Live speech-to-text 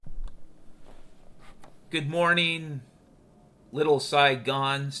Good morning, Little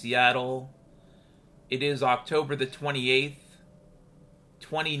Saigon, Seattle. It is October the 28th,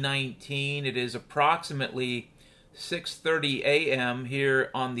 2019. It is approximately 6:30 a.m.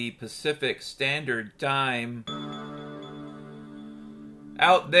 here on the Pacific Standard Time.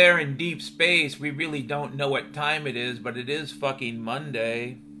 Out there in deep space, we really don't know what time it is, but it is fucking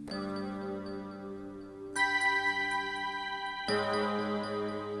Monday.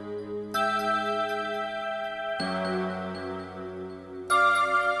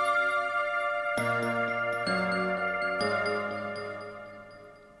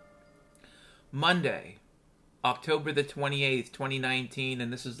 Monday, October the 28th, 2019,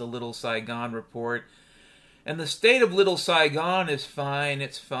 and this is the Little Saigon Report. And the state of Little Saigon is fine.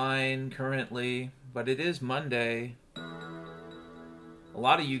 It's fine currently, but it is Monday. A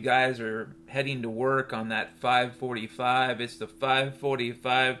lot of you guys are heading to work on that 5:45. It's the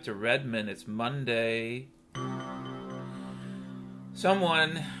 5:45 to Redmond. It's Monday.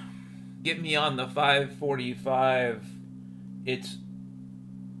 Someone get me on the 5:45. It's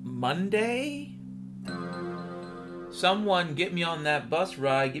Monday? Someone get me on that bus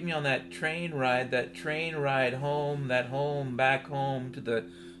ride, get me on that train ride home, back home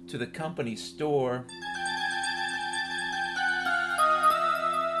to the company store.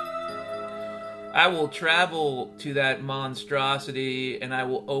 I will travel to that monstrosity and I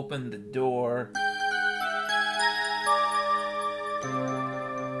will open the door.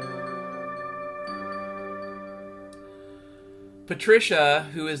 Patricia,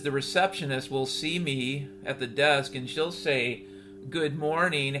 who is the receptionist, will see me at the desk and she'll say, "Good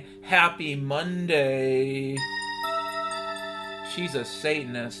morning, happy Monday." She's a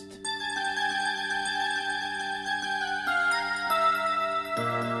Satanist.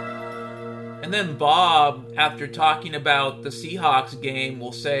 And then Bob, after talking about the Seahawks game,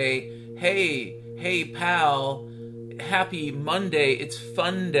 will say, Hey pal, happy Monday, it's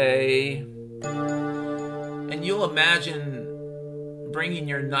fun day." And you'll imagine bringing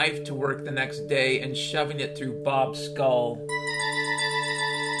your knife to work the next day and shoving it through Bob's skull.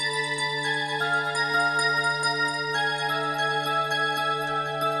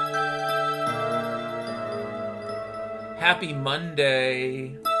 Happy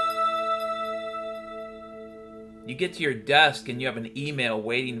Monday. You get to your desk and you have an email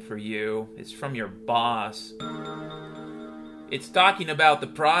waiting for you. It's from your boss. It's talking about the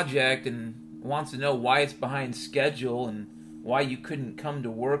project and wants to know why it's behind schedule and why you couldn't come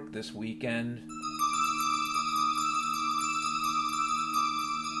to work this weekend.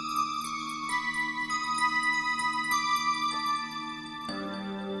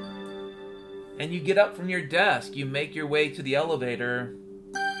 And you get up from your desk, you make your way to the elevator.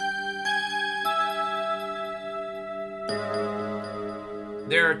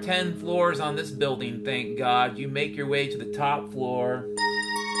 There are 10 floors on this building, thank God. You make your way to the top floor.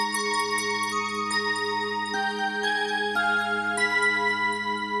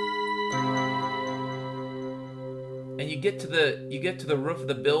 And you get to the roof of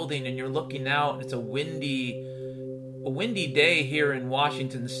the building and you're looking out and it's a windy day here in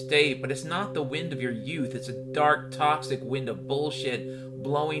Washington State, but it's not the wind of your youth. It's a dark, toxic wind of bullshit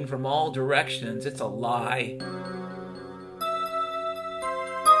blowing from all directions. It's a lie.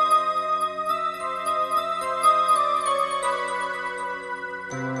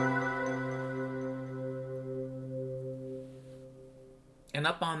 And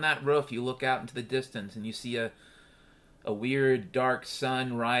up on that roof, you look out into the distance and you see a weird dark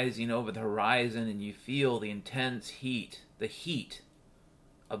sun rising over the horizon, and you feel the intense heat, the heat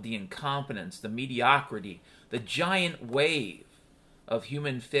of the incompetence, the mediocrity, the giant wave of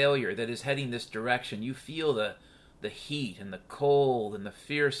human failure that is heading this direction. You feel the heat and the cold and the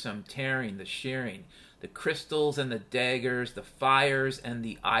fearsome tearing, the shearing, the crystals and the daggers, the fires and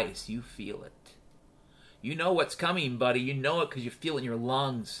the ice. You feel it. You know what's coming, buddy. You know it because you feel it in your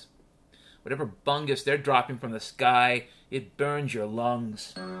lungs. Whatever bungus they're dropping from the sky, it burns your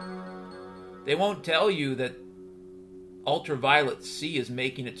lungs. They won't tell you that ultraviolet C is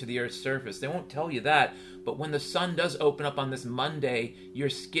making it to the Earth's surface. They won't tell you that. But when the sun does open up on this Monday,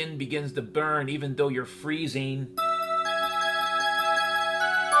 your skin begins to burn even though you're freezing.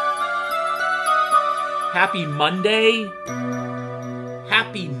 Happy Monday?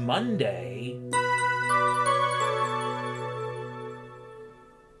 Happy Monday?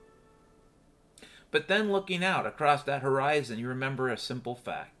 But then looking out across that horizon, you remember a simple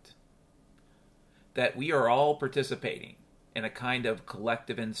fact. That we are all participating in a kind of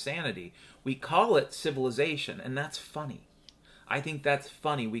collective insanity. We call it civilization, and that's funny. I think that's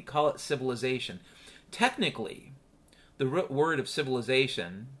funny. We call it civilization. Technically, the root word of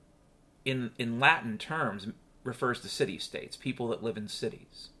civilization in Latin terms, refers to city-states, people that live in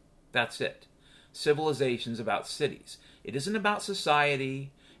cities. That's it. Civilization's about cities. It isn't about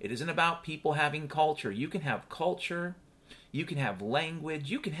society. It isn't about people having culture. You can have culture, you can have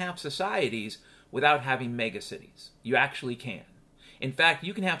language, you can have societies without having megacities. You actually can. In fact,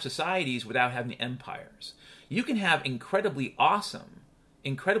 you can have societies without having empires. You can have incredibly awesome,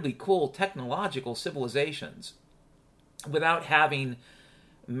 incredibly cool technological civilizations without having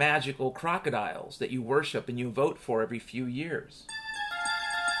magical crocodiles that you worship and you vote for every few years.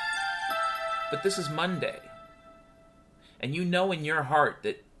 But this is Monday. And you know in your heart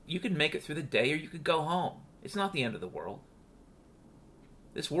that you could make it through the day or you could go home. It's not the end of the world.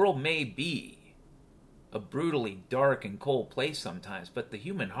 This world may be a brutally dark and cold place sometimes, but the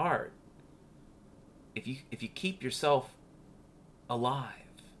human heart, if you keep yourself alive,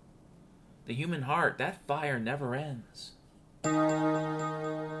 the human heart, that fire never ends.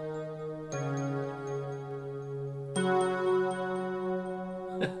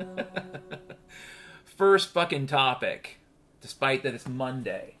 First fucking topic, despite that it's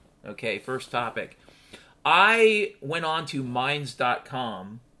Monday. Okay, first topic. I went on to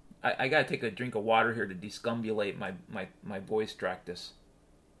minds.com. I gotta take a drink of water here to descumbulate my voice tractus.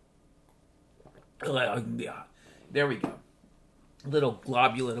 There we go. A little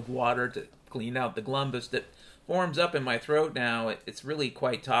globulet of water to clean out the glumbus that forms up in my throat now. It's really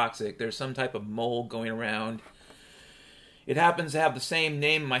quite toxic. There's some type of mold going around. It happens to have the same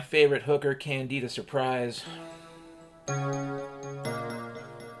name my favorite hooker, Candida Surprise.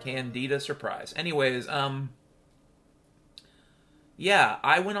 Candida Surprise. Anyways, yeah,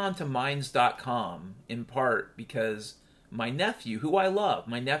 I went on to minds.com in part because my nephew, who I love,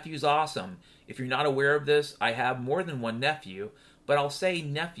 my nephew's awesome. If you're not aware of this, I have more than one nephew, but I'll say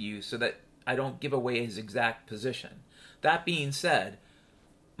nephew so that I don't give away his exact position. That being said,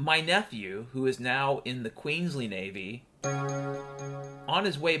 my nephew, who is now in the Queensley Navy, on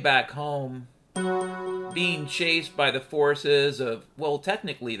his way back home, being chased by the forces of, well,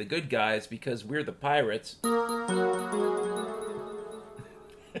 technically the good guys because we're the pirates.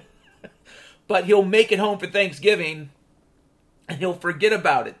 But he'll make it home for Thanksgiving and he'll forget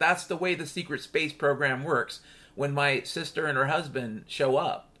about it. That's the way the secret space program works. When my sister and her husband show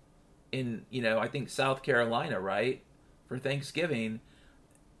up in, I think South Carolina, right, for Thanksgiving,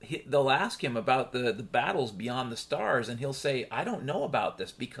 they'll ask him about the battles beyond the stars, and he'll say, I don't know about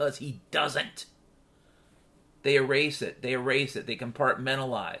this, because he doesn't. They erase it. They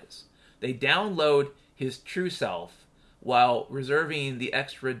compartmentalize. They download his true self while reserving the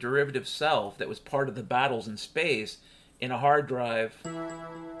extra derivative self that was part of the battles in space in a hard drive.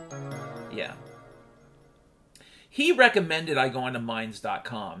 Yeah. He recommended I go on to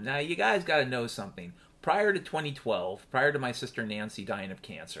minds.com. Now, you guys got to know something. Prior to 2012, prior to my sister Nancy dying of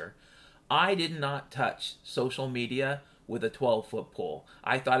cancer, I did not touch social media with a 12-foot pole.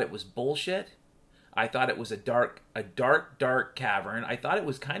 I thought it was bullshit. I thought it was a dark cavern. I thought it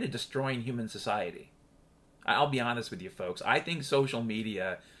was kind of destroying human society. I'll be honest with you, folks. I think social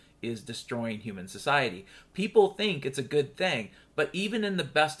media is destroying human society. People think it's a good thing, but even in the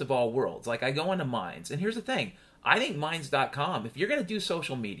best of all worlds, like I go into Minds, and here's the thing. I think Minds.com, if you're going to do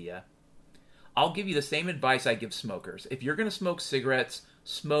social media, I'll give you the same advice I give smokers. If you're going to smoke cigarettes,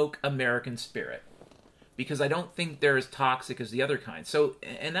 smoke American Spirit. Because I don't think they're as toxic as the other kind. So,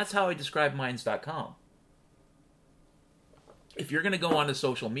 and that's how I describe Minds.com. If you're going to go onto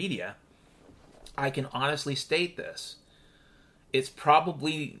social media, I can honestly state this. It's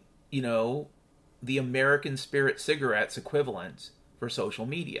probably, the American Spirit cigarettes equivalent for social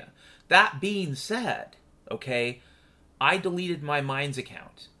media. That being said, okay, I deleted my Minds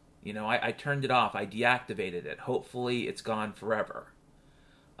account. I turned it off. I deactivated it. Hopefully it's gone forever.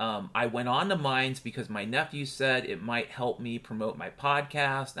 I went on to Minds because my nephew said it might help me promote my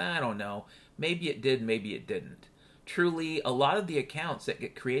podcast. I don't know. Maybe it did, maybe it didn't. Truly, a lot of the accounts that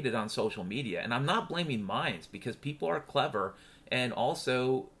get created on social media, and I'm not blaming Minds because people are clever, and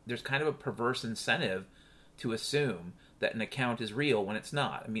also there's kind of a perverse incentive to assume that an account is real when it's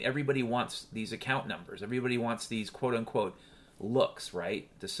not. I mean, everybody wants these account numbers. Everybody wants these quote-unquote looks, right,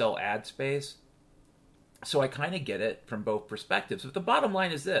 to sell ad space. So I kind of get it from both perspectives. But the bottom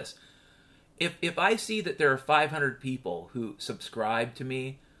line is this. If I see that there are 500 people who subscribe to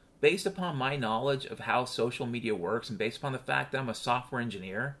me, based upon my knowledge of how social media works and based upon the fact that I'm a software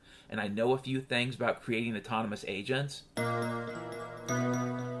engineer and I know a few things about creating autonomous agents,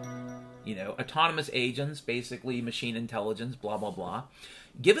 autonomous agents, basically machine intelligence, blah, blah, blah.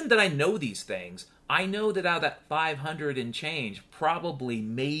 Given that I know these things, I know that out of that 500 and change, probably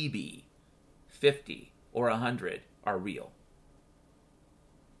maybe 50 or 100 are real.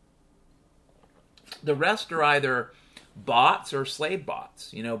 The rest are either bots or slave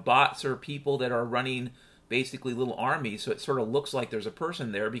bots. Bots are people that are running basically little armies, so it sort of looks like there's a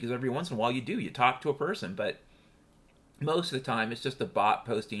person there, because every once in a while you talk to a person, but most of the time it's just a bot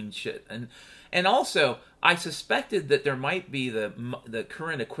posting shit. And also, I suspected that there might be the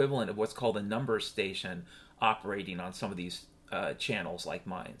current equivalent of what's called a number station operating on some of these channels like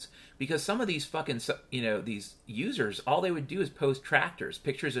mine's, because some of these fucking these users, all they would do is post tractors,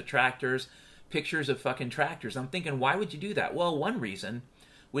 pictures of tractors, pictures of fucking tractors. I'm thinking, why would you do that? Well, one reason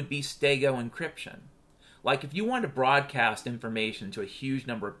would be stego encryption. Like, if you want to broadcast information to a huge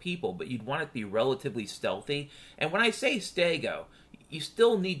number of people, but you'd want it to be relatively stealthy, and when I say stego, you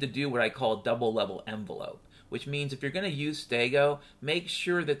still need to do what I call a double-level envelope, which means if you're going to use stego, make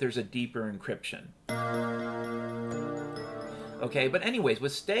sure that there's a deeper encryption. Okay, but anyways,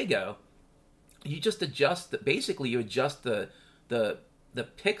 with stego, you just adjust, you adjust the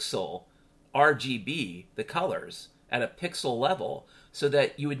pixel RGB, the colors, at a pixel level, so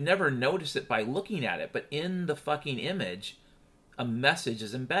that you would never notice it by looking at it, but in the fucking image, a message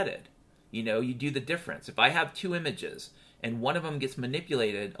is embedded. You do the difference. If I have two images, and one of them gets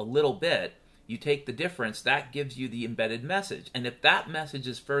manipulated a little bit, you take the difference, that gives you the embedded message. And if that message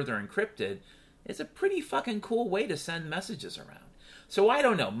is further encrypted, it's a pretty fucking cool way to send messages around. So I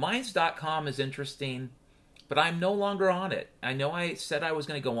don't know, Minds.com is interesting, but I'm no longer on it. I know I said I was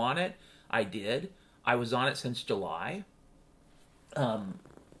going to go on it. I did. I was on it since July.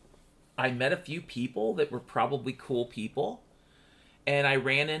 I met a few people that were probably cool people, and I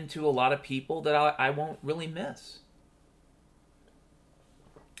ran into a lot of people that I won't really miss.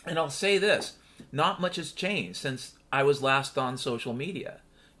 And I'll say this, not much has changed since I was last on social media.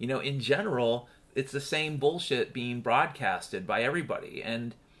 In general, it's the same bullshit being broadcasted by everybody.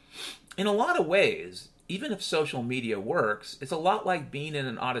 And in a lot of ways, even if social media works, it's a lot like being in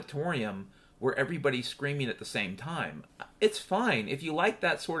an auditorium where everybody's screaming at the same time. It's fine. If you like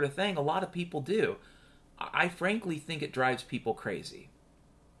that sort of thing, a lot of people do. I frankly think it drives people crazy.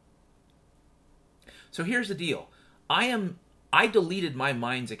 So here's the deal. I deleted my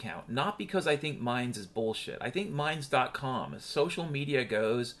Minds account, not because I think Minds is bullshit. I think Minds.com, as social media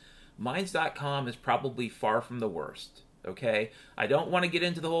goes, Minds.com is probably far from the worst, okay? I don't want to get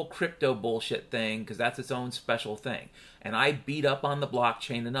into the whole crypto bullshit thing, because that's its own special thing. And I beat up on the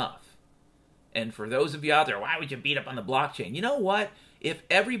blockchain enough. And for those of you out there, why would you beat up on the blockchain? You know what? If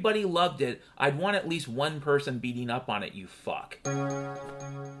everybody loved it, I'd want at least one person beating up on it, you fuck.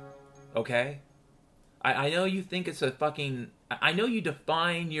 Okay? I know you think it's a fucking... I know you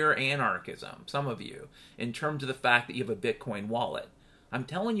define your anarchism, some of you, in terms of the fact that you have a Bitcoin wallet. I'm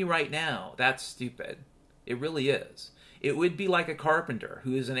telling you right now, that's stupid. It really is. It would be like a carpenter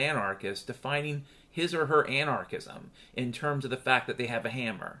who is an anarchist defining his or her anarchism in terms of the fact that they have a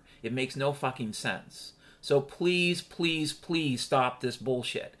hammer. It makes no fucking sense. So please, please, please stop this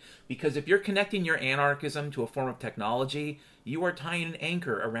bullshit. Because if you're connecting your anarchism to a form of technology, you are tying an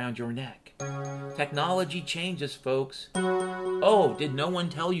anchor around your neck. Technology changes, folks. Oh, did no one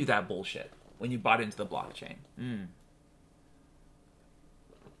tell you that bullshit when you bought into the blockchain?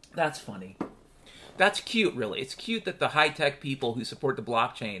 That's funny. That's cute, really. It's cute that the high-tech people who support the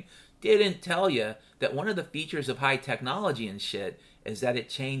blockchain didn't tell you that one of the features of high technology and shit is that it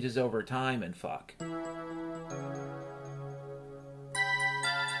changes over time and fuck.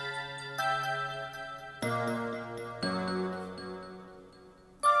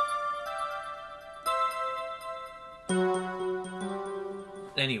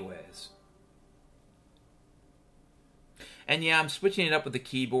 Anyways. And yeah, I'm switching it up with the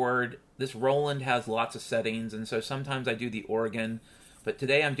keyboard. This Roland has lots of settings, and so sometimes I do the organ. But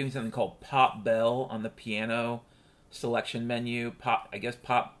today I'm doing something called Pop Bell on the piano selection menu. Pop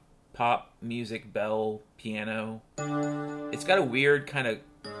music bell piano. It's got a weird kind of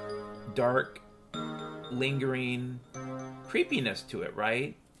dark, lingering creepiness to it,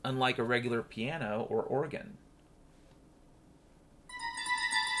 right? Unlike a regular piano or organ.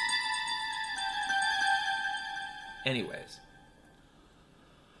 Anyways,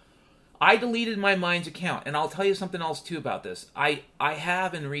 I deleted my Minds account, and I'll tell you something else too about this. I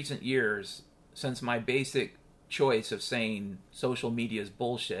have in recent years, since my basic choice of saying social media is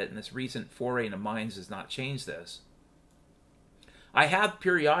bullshit, and this recent foray into Minds does not change this, I have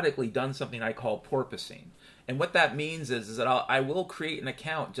periodically done something I call porpoising. And what that means is that I will create an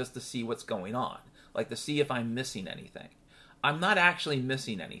account just to see what's going on, like to see if I'm missing anything. I'm not actually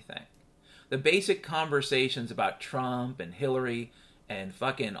missing anything. The basic conversations about Trump and Hillary and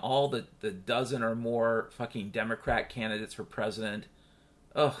fucking all the dozen or more fucking Democrat candidates for president,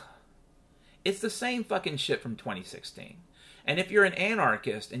 ugh, it's the same fucking shit from 2016. And if you're an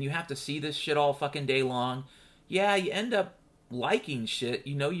anarchist and you have to see this shit all fucking day long, yeah, you end up liking shit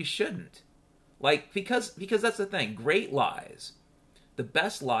you know you shouldn't. Like, because that's the thing. Great lies. The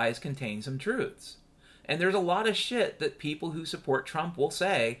best lies contain some truths. And there's a lot of shit that people who support Trump will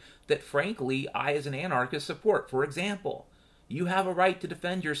say that, frankly, I as an anarchist support. For example, you have a right to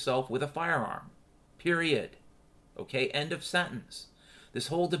defend yourself with a firearm. Period. Okay, end of sentence. This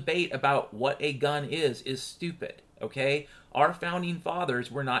whole debate about what a gun is stupid. Okay? Our founding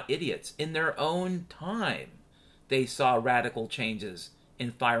fathers were not idiots. In their own time, they saw radical changes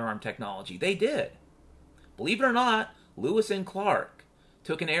in firearm technology. They did. Believe it or not, Lewis and Clark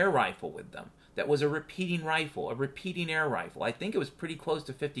took an air rifle with them that was a repeating rifle, a repeating air rifle. I think it was pretty close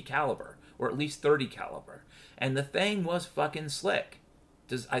to 50 caliber, or at least 30 caliber. And the thing was fucking slick.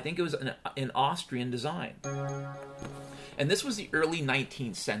 I think it was an Austrian design. And this was the early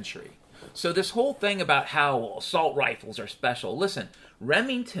 19th century. So this whole thing about how assault rifles are special. Listen,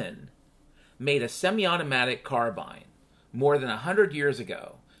 Remington made a semi-automatic carbine more than 100 years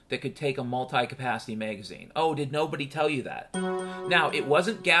ago that could take a multi-capacity magazine. Oh, did nobody tell you that? Now, it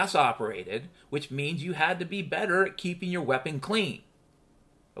wasn't gas-operated, which means you had to be better at keeping your weapon clean.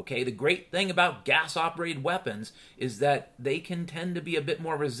 Okay, the great thing about gas-operated weapons is that they can tend to be a bit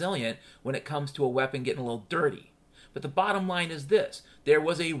more resilient when it comes to a weapon getting a little dirty. But the bottom line is this. There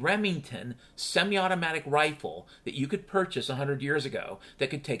was a Remington semi-automatic rifle that you could purchase 100 years ago that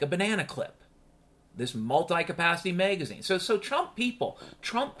could take a banana clip. This multi-capacity magazine. So Trump people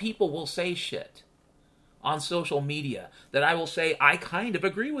will say shit on social media that I will say, I kind of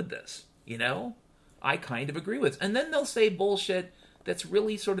agree with this. You know? I kind of agree with it. And then they'll say bullshit that's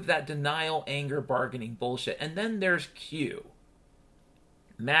really sort of that denial, anger, bargaining bullshit. And then there's Q.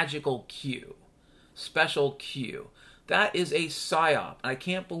 Magical Q. Special Q. That is a psyop. I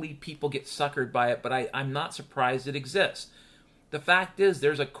can't believe people get suckered by it, but I'm not surprised it exists. The fact is,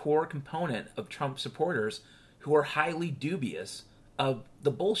 there's a core component of Trump supporters who are highly dubious of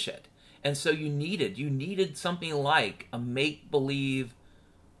the bullshit. And so you needed something like a make-believe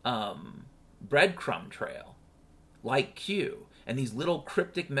breadcrumb trail, like Q, and these little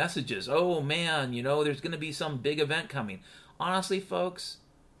cryptic messages. Oh man, you know, there's going to be some big event coming. Honestly, folks,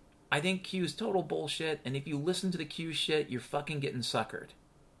 I think Q's total bullshit, and if you listen to the Q shit, you're fucking getting suckered.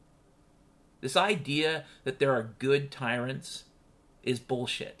 This idea that there are good tyrants is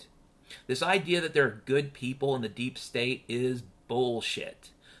bullshit. This idea that there are good people in the deep state is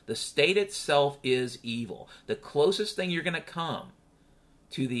bullshit. The state itself is evil. The closest thing you're going to come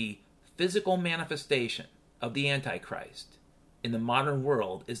to the physical manifestation of the Antichrist in the modern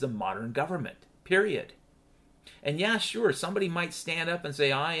world is the modern government. Period. And yeah, sure, somebody might stand up and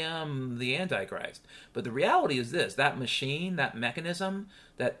say, I am the Antichrist. But the reality is this, that machine, that mechanism,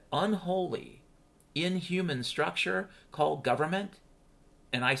 that unholy, inhuman structure called government,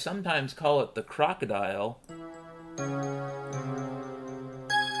 and I sometimes call it the crocodile,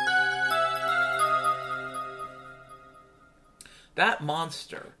 that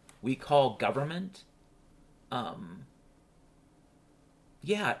monster we call government,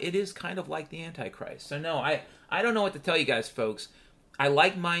 yeah, it is kind of like the Antichrist. So no, I don't know what to tell you guys, folks. I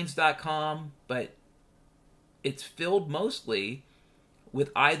like Minds.com, but it's filled mostly with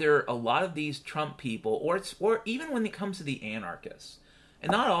either a lot of these Trump people, or even when it comes to the anarchists.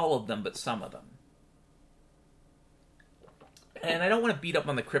 And not all of them, but some of them. And I don't want to beat up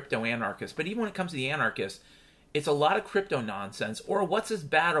on the crypto anarchists, but even when it comes to the anarchists, it's a lot of crypto nonsense, or what's as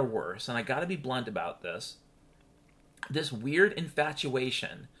bad or worse, and I gotta be blunt about this weird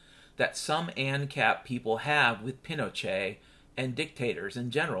infatuation that some ANCAP people have with Pinochet and dictators in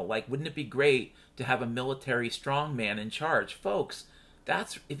general. Like, wouldn't it be great to have a military strongman in charge? Folks,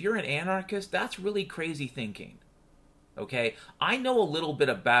 if you're an anarchist, that's really crazy thinking. Okay? I know a little bit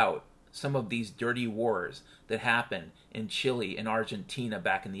about some of these dirty wars that happened in Chile and Argentina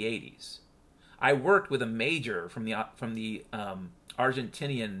back in the 80s. I worked with a major from the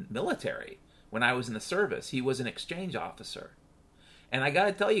Argentinian military when I was in the service. He was an exchange officer. And I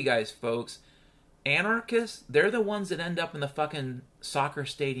gotta tell you guys, folks, anarchists, they're the ones that end up in the fucking soccer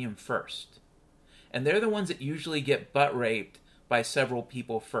stadium first. And they're the ones that usually get butt raped by several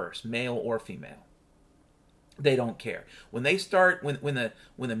people first, male or female. They don't care. When they start, when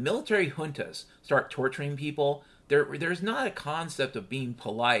the military juntas start torturing people, there's not a concept of being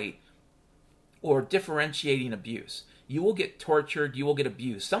polite or differentiating abuse. You will get tortured, you will get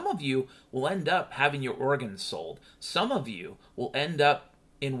abused. Some of you will end up having your organs sold. Some of you will end up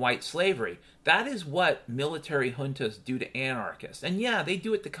in white slavery. That is what military juntas do to anarchists. And yeah, they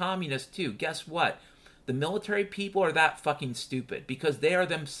do it to communists too. Guess what? The military people are that fucking stupid because they are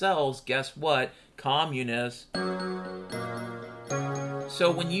themselves, guess what? Communists. So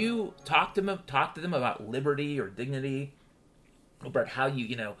when you talk to them about liberty or dignity, about how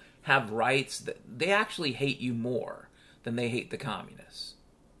you know, have rights, they actually hate you more than they hate the communists.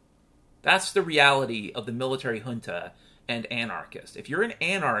 That's the reality of the military junta and anarchist. If you're an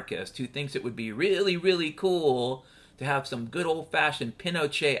anarchist who thinks it would be really, really cool to have some good old-fashioned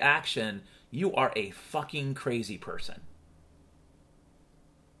Pinochet action, you are a fucking crazy person.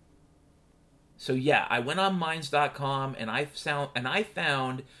 So yeah, I went on Minds.com and I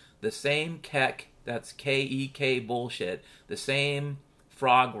found the same Kek, that's K-E-K bullshit, the same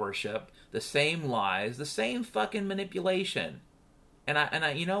frog worship, the same lies, the same fucking manipulation. And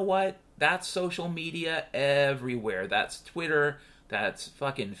I you know what? That's social media everywhere. That's Twitter, that's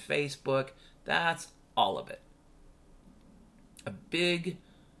fucking Facebook, that's all of it. A big,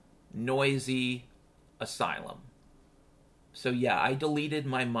 noisy asylum. So yeah, I deleted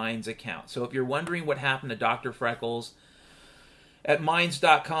my Minds account. So if you're wondering what happened to Dr. Freckles, at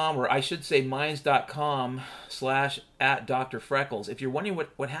Minds.com, or I should say Minds.com/@Dr. Freckles. If you're wondering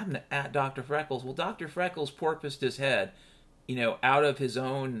what happened to @Dr. Freckles, well, Dr. Freckles porpoised his head, you know, out of his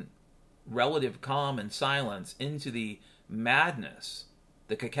own relative calm and silence into the madness,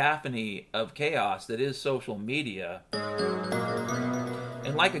 the cacophony of chaos that is social media.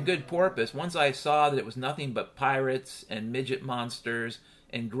 And like a good porpoise, once I saw that it was nothing but pirates and midget monsters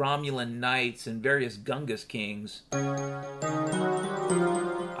and Gromulan knights and various Gungus kings,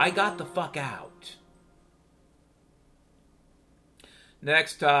 I got the fuck out.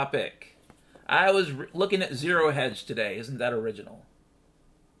 Next topic. I was looking at Zero Hedge today. Isn't that original?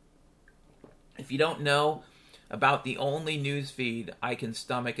 If you don't know, about the only news feed I can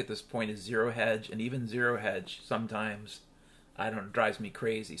stomach at this point is Zero Hedge, and even Zero Hedge sometimes, I don't know, drives me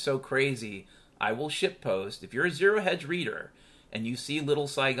crazy. So crazy, I will shitpost. If you're a Zero Hedge reader and you see Little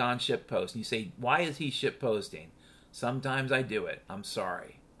Saigon shitpost and you say, why is he shitposting? Sometimes I do it. I'm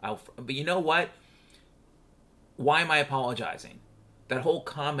sorry. But you know what? Why am I apologizing? That whole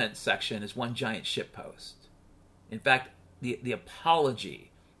comment section is one giant shitpost. In fact, the apology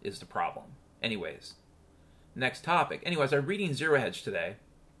is the problem. Anyways, next topic. Anyways, I'm reading Zero Hedge today.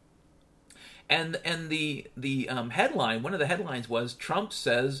 And the headline, one of the headlines was, Trump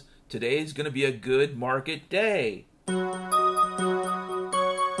says today's going to be a good market day.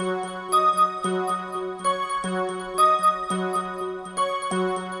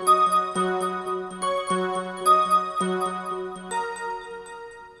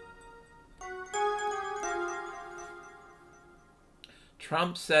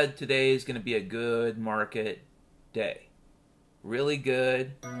 Trump said today is going to be a good market day. Really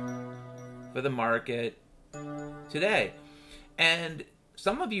good for the market today. And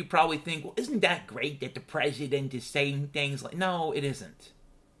some of you probably think, well, isn't that great that the president is saying things like... No, it isn't.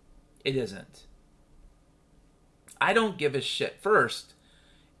 It isn't. I don't give a shit. First,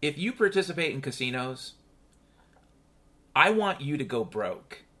 if you participate in casinos, I want you to go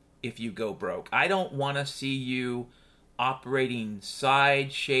broke if you go broke. I don't want to see you operating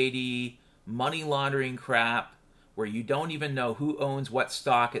side, shady, money laundering crap where you don't even know who owns what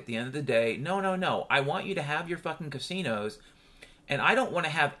stock at the end of the day. No. I want you to have your fucking casinos, and I don't want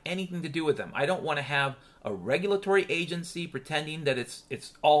to have anything to do with them. I don't want to have a regulatory agency pretending that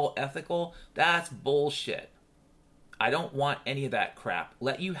it's all ethical. That's bullshit. I don't want any of that crap.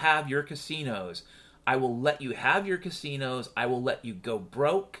 Let you have your casinos. I will let you have your casinos. I will let you go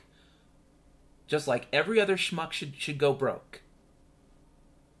broke. Just like every other schmuck should go broke.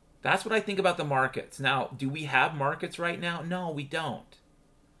 That's what I think about the markets. Now, do we have markets right now? No, we don't.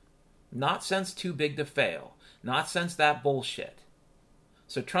 Not since Too Big to Fail. Not since that bullshit.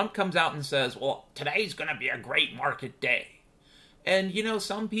 So Trump comes out and says, well, today's going to be a great market day. And, you know,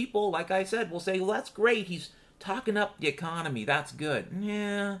 some people, like I said, will say, well, that's great. He's talking up the economy. That's good.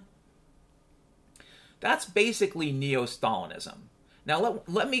 Yeah. That's basically neo-Stalinism. Now,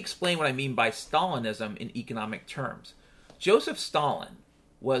 let me explain what I mean by Stalinism in economic terms. Joseph Stalin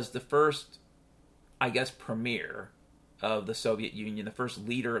was the first, I guess, premier of the Soviet Union, the first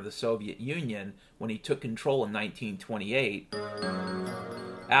leader of the Soviet Union when he took control in 1928.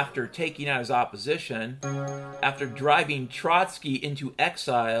 After taking out his opposition, after driving Trotsky into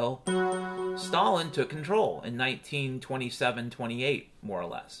exile, Stalin took control in 1927-28, more or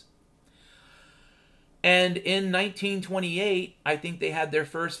less. And in 1928, I think they had their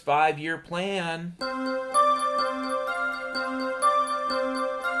first 5-year plan.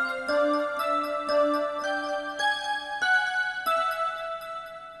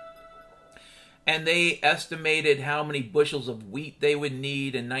 And they estimated how many bushels of wheat they would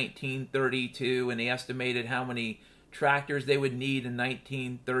need in 1932, and they estimated how many tractors they would need in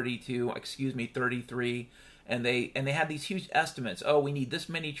 33. and they had these huge estimates. Oh, we need this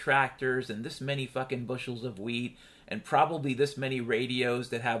many tractors and this many fucking bushels of wheat and probably this many radios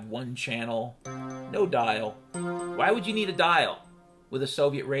that have one channel, no dial. Why would you need a dial with a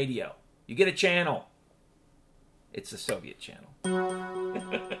Soviet radio? You get a channel. It's the Soviet channel.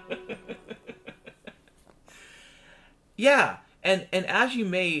 Yeah, and as you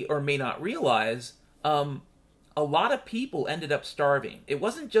may or may not realize, a lot of people ended up starving. It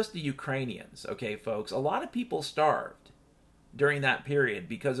wasn't just the Ukrainians, okay, folks? A lot of people starved during that period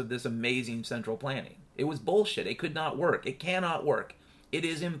because of this amazing central planning. It was bullshit. It could not work. It cannot work. It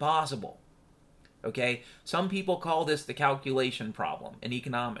is impossible. Okay? Some people call this the calculation problem in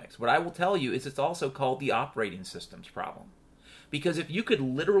economics. What I will tell you is it's also called the operating systems problem. Because if you could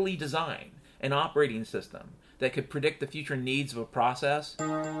literally design an operating system that could predict the future needs of a process,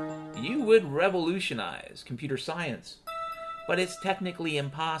 you would revolutionize computer science. But it's technically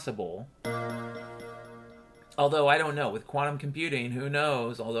impossible. Although, I don't know, with quantum computing, who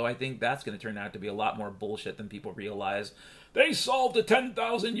knows? Although I think that's going to turn out to be a lot more bullshit than people realize. They solved a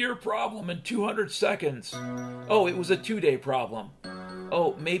 10,000-year problem in 200 seconds. Oh, it was a 2-day problem.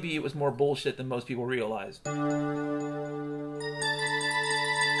 Oh, maybe it was more bullshit than most people realized.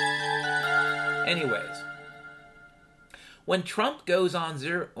 Anyways, when Trump goes on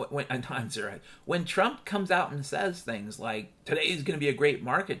when Trump comes out and says things like, today's going to be a great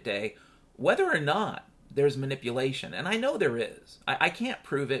market day, whether or not there's manipulation, and I know there is. I can't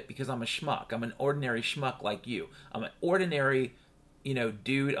prove it because I'm a schmuck. I'm an ordinary schmuck like you. I'm an ordinary,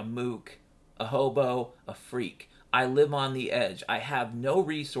 dude, a mook, a hobo, a freak. I live on the edge. I have no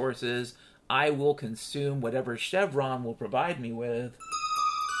resources. I will consume whatever Chevron will provide me with.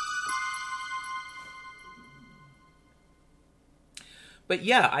 But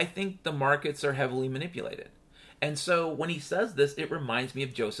yeah, I think the markets are heavily manipulated. And so when he says this, it reminds me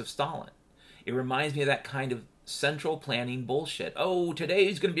of Joseph Stalin. It reminds me of that kind of central planning bullshit. Oh, today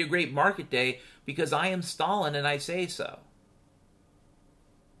is going to be a great market day because I am Stalin and I say so.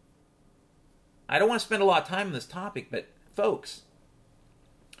 I don't want to spend a lot of time on this topic, but folks,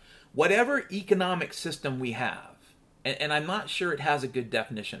 whatever economic system we have, and I'm not sure it has a good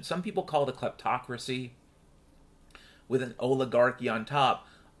definition. Some people call it a kleptocracy with an oligarchy on top.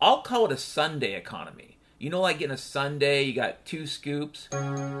 I'll call it a Sunday economy. Like in a sundae, you got 2 scoops,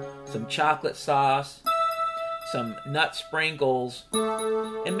 some chocolate sauce, some nut sprinkles,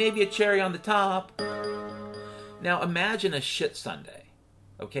 and maybe a cherry on the top. Now imagine a shit sundae.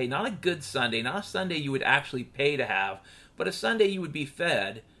 Okay, not a good sundae, not a sundae you would actually pay to have, but a sundae you would be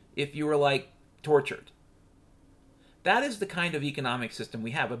fed if you were, tortured. That is the kind of economic system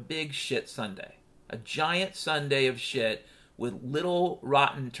we have, a big shit sundae. A giant sundae of shit with little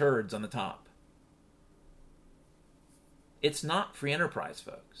rotten turds on the top. It's not free enterprise,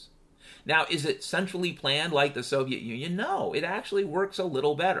 folks. Now, is it centrally planned like the Soviet Union? No, it actually works a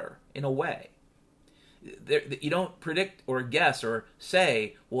little better, in a way. You don't predict or guess or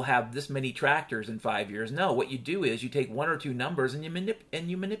say, we'll have this many tractors in 5 years. No, what you do is you take 1 or 2 numbers and you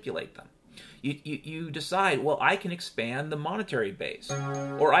manipulate them. You decide, well, I can expand the monetary base,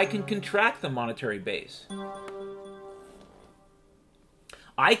 or I can contract the monetary base.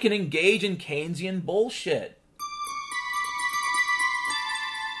 I can engage in Keynesian bullshit.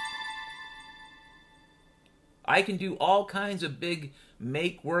 I can do all kinds of big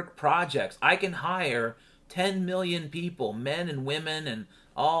make-work projects. I can hire 10 million people, men and women, and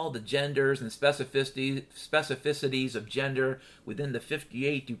all the genders and specificities of gender within the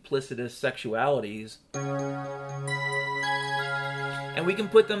 58 duplicitous sexualities. And we can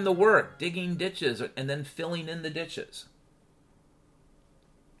put them to work, digging ditches and then filling in the ditches.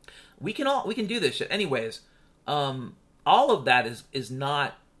 We can do this shit. Anyways, all of that is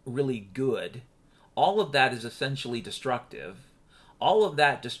not really good. All of that is essentially destructive. All of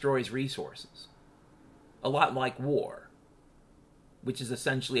that destroys resources. A lot like war, which is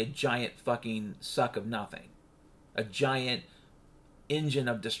essentially a giant fucking suck of nothing. A giant engine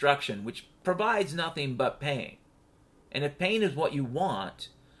of destruction, which provides nothing but pain. And if pain is what you want,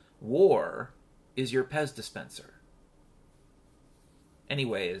 war is your Pez dispenser.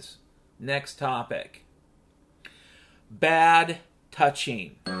 Anyways, next topic. Bad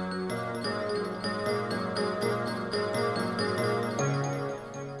touching.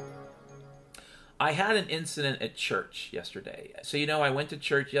 I had an incident at church yesterday. So, I went to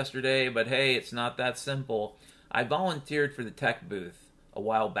church yesterday, but hey, it's not that simple. I volunteered for the tech booth a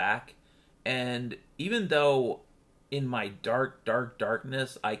while back, and even though in my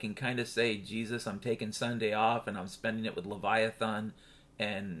darkness, I can kind of say, Jesus, I'm taking Sunday off, and I'm spending it with Leviathan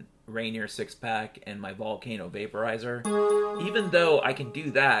and Rainier six-pack and my Volcano vaporizer. Even though I can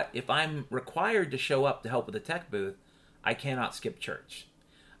do that, if I'm required to show up to help with the tech booth, I cannot skip church.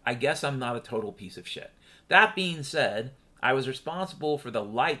 I guess I'm not a total piece of shit. That being said, I was responsible for the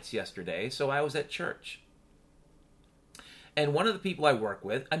lights yesterday, so I was at church. And one of the people I work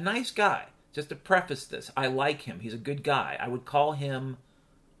with, a nice guy, just to preface this, I like him. He's a good guy. I would call him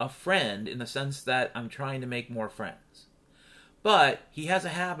a friend in the sense that I'm trying to make more friends. But he has a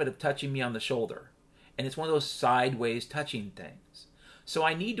habit of touching me on the shoulder. And it's one of those sideways touching things. So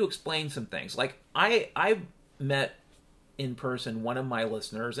I need to explain some things. Like, I met in person one of my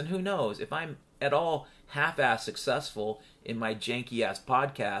listeners, and who knows, if I'm at all half-ass successful in my janky-ass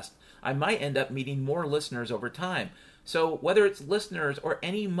podcast, I might end up meeting more listeners over time. So whether it's listeners or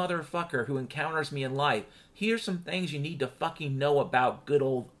any motherfucker who encounters me in life, here's some things you need to fucking know about good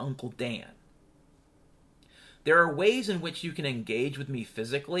old Uncle Dan. There are ways in which you can engage with me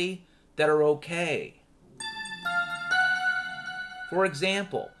physically that are okay. For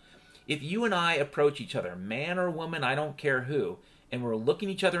example, if you and I approach each other, man or woman, I don't care who, and we're looking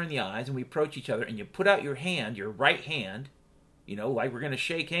each other in the eyes and we approach each other and you put out your hand, your right hand, like we're going to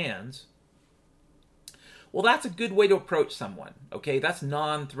shake hands, well, that's a good way to approach someone, okay? That's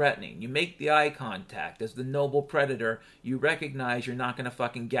non-threatening. You make the eye contact. As the noble predator, you recognize you're not going to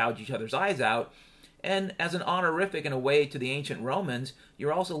fucking gouge each other's eyes out. And as an honorific in a way to the ancient Romans,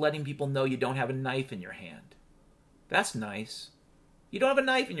 you're also letting people know you don't have a knife in your hand. That's nice. You don't have a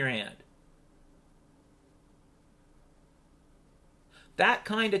knife in your hand. That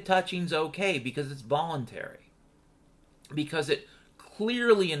kind of touching's okay because it's voluntary. Because it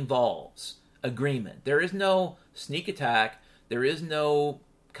clearly involves agreement. There is no sneak attack. There is no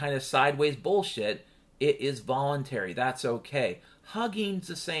kind of sideways bullshit. It is voluntary. That's okay. Hugging's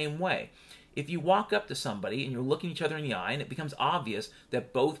the same way. If you walk up to somebody and you're looking each other in the eye and it becomes obvious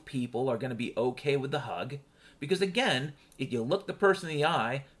that both people are going to be okay with the hug, because again, if you look the person in the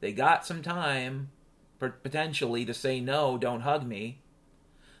eye, they got some time potentially to say no, don't hug me.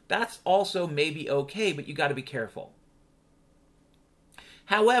 That's also maybe okay, but you got to be careful.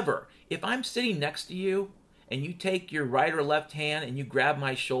 However, if I'm sitting next to you and you take your right or left hand and you grab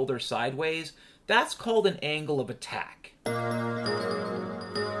my shoulder sideways, that's called an angle of attack.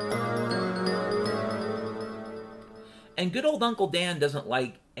 And good old Uncle Dan doesn't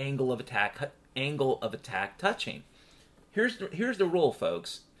like angle of attack touching. Here's the rule,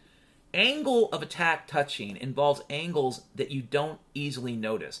 folks. Angle of attack touching involves angles that you don't easily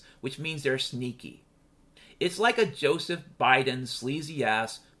notice, which means they're sneaky. It's like a Joseph Biden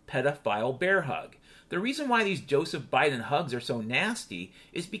sleazy-ass pedophile bear hug. The reason why these Joseph Biden hugs are so nasty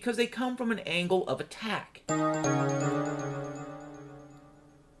is because they come from an angle of attack.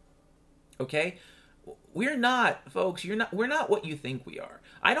 Okay? We're not, folks, we're not what you think we are.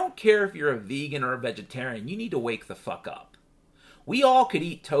 I don't care if you're a vegan or a vegetarian, you need to wake the fuck up. We all could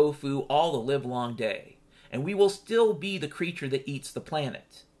eat tofu all the live long day, and we will still be the creature that eats the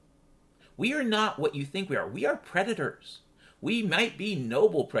planet. We are not what you think we are. We are predators. We might be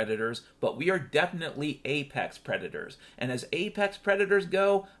noble predators, but we are definitely apex predators. And as apex predators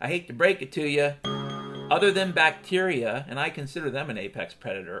go, I hate to break it to you, other than bacteria, and I consider them an apex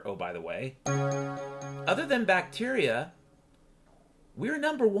predator, oh, by the way, other than bacteria, we're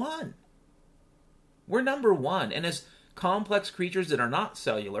number one. We're number one. And as complex creatures that are not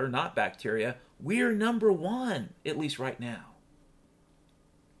cellular, not bacteria, we're number one, at least right now.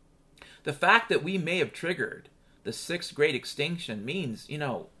 The fact that we may have triggered the sixth great extinction means,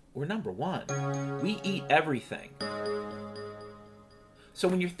 we're number one. We eat everything. So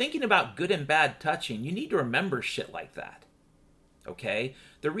when you're thinking about good and bad touching, you need to remember shit like that. Okay?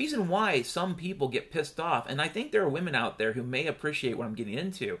 The reason why some people get pissed off, and I think there are women out there who may appreciate what I'm getting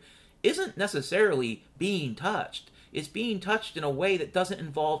into, isn't necessarily being touched. It's being touched in a way that doesn't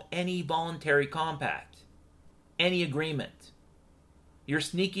involve any voluntary compact, any agreement. You're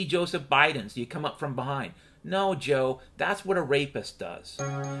sneaky Joseph Biden, so you come up from behind. No, Joe, that's what a rapist does.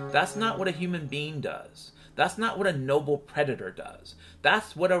 That's not what a human being does. That's not what a noble predator does.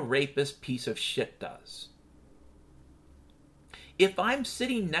 That's what a rapist piece of shit does. If I'm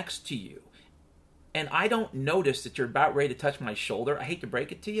sitting next to you and I don't notice that you're about ready to touch my shoulder, I hate to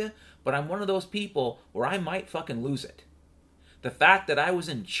break it to you, but I'm one of those people where I might fucking lose it. The fact that I was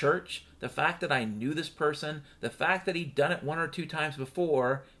in church, the fact that I knew this person, the fact that he'd done it one or two times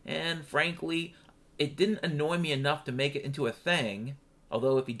before, and frankly, it didn't annoy me enough to make it into a thing.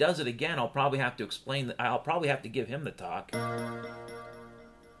 Although if he does it again, I'll probably have to explain that. I'll probably have to give him the talk.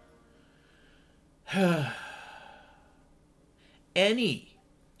 Any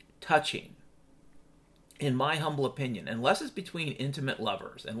touching in my humble opinion, unless it's between intimate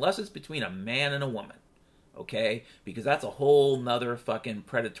lovers, unless it's between a man and a woman, okay? Because that's a whole nother fucking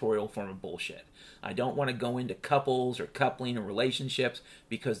predatory form of bullshit. I don't want to go into couples or coupling and relationships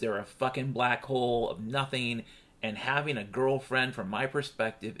because they're a fucking black hole of nothing, and having a girlfriend, from my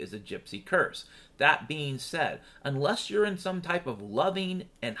perspective, is a gypsy curse. That being said, unless you're in some type of loving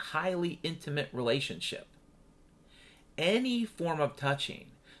and highly intimate relationship, any form of touching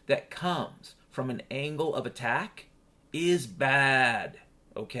that comes from an angle of attack is bad,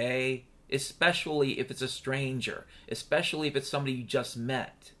 okay? Especially if it's a stranger, especially if it's somebody you just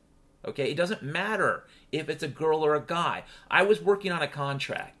met, okay? It doesn't matter if it's a girl or a guy. I was working on a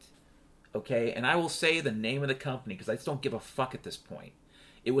contract, okay? And I will say the name of the company because I just don't give a fuck at this point.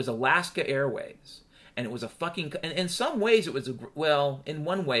 It was Alaska Airways, and it was a fucking, and in some ways it was, in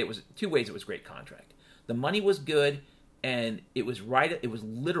one way it was, 2 ways it was a great contract. The money was good, and it was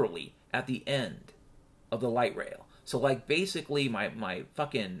literally at the end of the light rail. So like basically my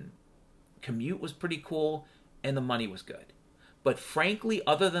fucking commute was pretty cool and the money was good. But frankly,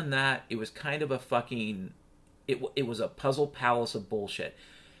 other than that, it was kind of a fucking, it was a puzzle palace of bullshit.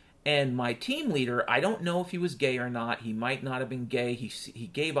 And my team leader, I don't know if he was gay or not. He might not have been gay. He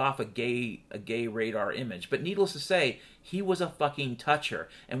gave off a gay radar image. But needless to say, he was a fucking toucher.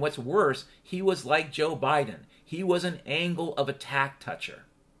 And what's worse, he was like Joe Biden. He was an angle of attack toucher.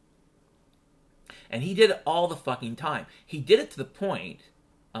 And he did it all the fucking time. He did it to the point,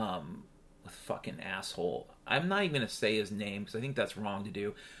 with fucking asshole. I'm not even going to say his name because I think that's wrong to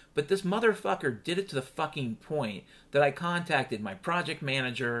do. But this motherfucker did it to the fucking point that I contacted my project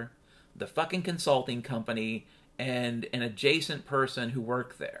manager, the fucking consulting company, and an adjacent person who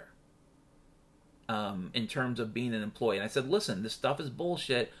worked there. In terms of being an employee. And I said, listen, this stuff is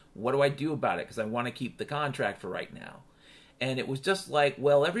bullshit. What do I do about it? Because I want to keep the contract for right now. And it was just like,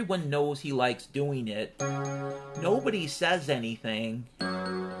 well, everyone knows he likes doing it. Nobody says anything.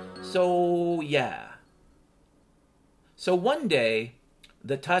 So, yeah. So one day,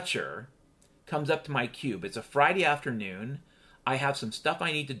 the toucher comes up to my cube. It's a Friday afternoon. I have some stuff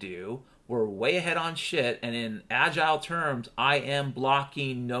I need to do. We're way ahead on shit. And in agile terms, I am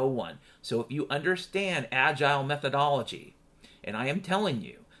blocking no one. So if you understand agile methodology, and I am telling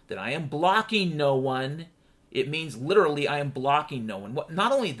you that I am blocking no one, it means literally I am blocking no one.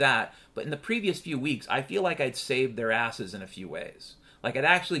 Not only that, but in the previous few weeks, I feel like I'd saved their asses in a few ways. Like I'd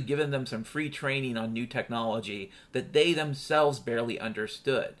actually given them some free training on new technology that they themselves barely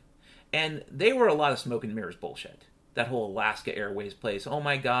understood. And they were a lot of smoke and mirrors bullshit. That whole Alaska Airways place. Oh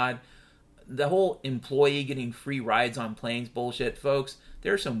my God. The whole employee getting free rides on planes bullshit. Folks,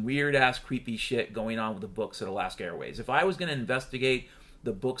 there's some weird ass creepy shit going on with the books at Alaska Airways. If I was going to investigate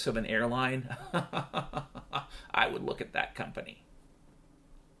the books of an airline, I would look at that company.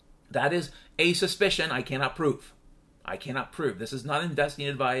 That is a suspicion I cannot prove. I cannot prove. This is not investing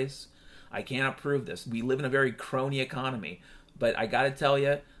advice. I cannot prove this. We live in a very crony economy. But I got to tell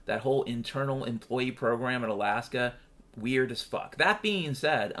you, that whole internal employee program at Alaska, weird as fuck. That being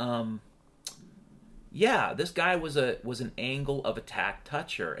said, yeah, this guy was an angle of attack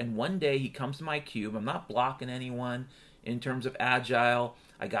toucher. And one day he comes to my cube. I'm not blocking anyone in terms of agile.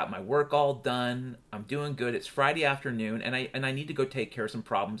 I got my work all done. I'm doing good. It's Friday afternoon, and I need to go take care of some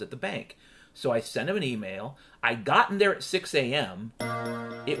problems at the bank. So I sent him an email. I got in there at 6 a.m.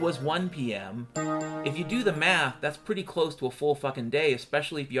 It was 1 p.m. If you do the math, that's pretty close to a full fucking day,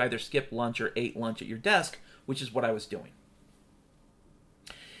 especially if you either skipped lunch or ate lunch at your desk, which is what I was doing.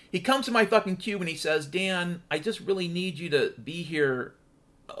 He comes to my fucking cube and he says, Dan, I just really need you to be here,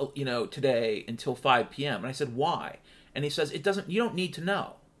 today until 5 p.m. And I said, why? And he says, you don't need to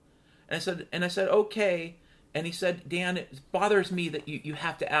know. And I said, okay. And he said, Dan, it bothers me that you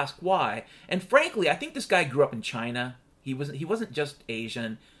have to ask why. And frankly, I think this guy grew up in China. He wasn't just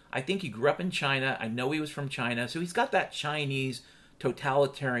Asian. I think he grew up in China. I know he was from China. So he's got that Chinese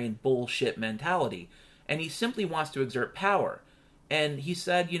totalitarian bullshit mentality. And he simply wants to exert power. And he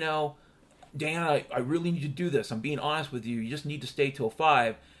said, Dan, I really need to do this. I'm being honest with you. You just need to stay till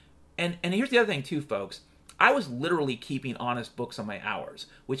 5. And here's the other thing too, folks. I was literally keeping honest books on my hours,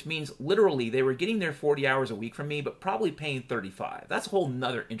 which means literally they were getting their 40 hours a week from me, but probably paying 35. That's a whole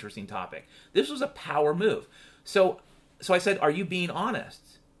nother interesting topic. This was a power move. So I said, are you being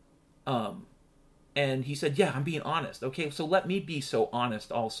honest? And he said, yeah, I'm being honest. Okay, so let me be so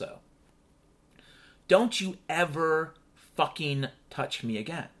honest also. Don't you ever fucking touch me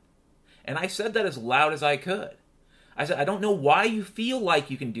again. And I said that as loud as I could. I said, I don't know why you feel like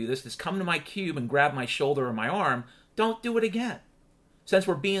you can do this. Just come to my cube and grab my shoulder or my arm. Don't do it again. Since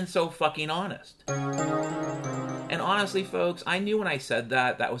we're being so fucking honest. And honestly, folks, I knew when I said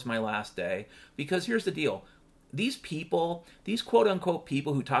that was my last day. Because here's the deal. These people, these quote-unquote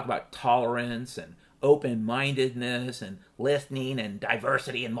people who talk about tolerance and open-mindedness and listening and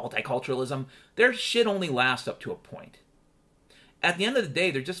diversity and multiculturalism, their shit only lasts up to a point. At the end of the day,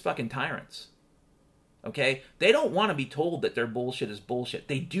 they're just fucking tyrants. Okay? They don't want to be told that their bullshit is bullshit.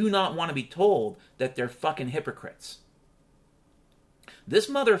 They do not want to be told that they're fucking hypocrites. This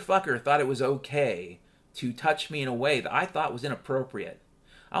motherfucker thought it was okay to touch me in a way that I thought was inappropriate.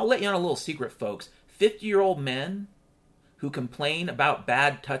 I'll let you on a little secret, folks. 50-year-old men who complain about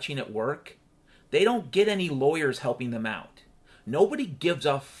bad touching at work, they don't get any lawyers helping them out. Nobody gives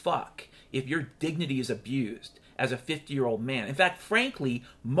a fuck if your dignity is abused as a 50-year-old man. In fact, frankly,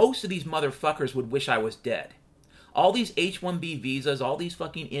 most of these motherfuckers would wish I was dead. All these H-1B visas, all these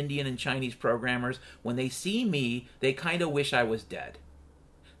fucking Indian and Chinese programmers, when they see me, they kind of wish I was dead.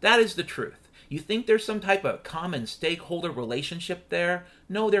 That is the truth. You think there's some type of common stakeholder relationship there?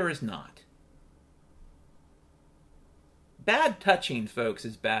 No, there is not. Bad touching, folks,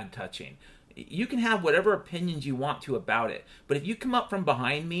 is bad touching. You can have whatever opinions you want to about it, but if you come up from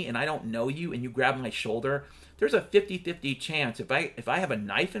behind me and I don't know you and you grab my shoulder, there's a 50-50 chance if I have a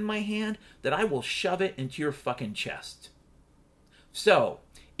knife in my hand that I will shove it into your fucking chest. So,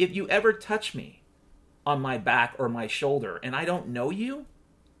 if you ever touch me on my back or my shoulder and I don't know you,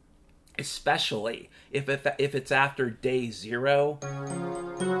 especially if it's after day 0,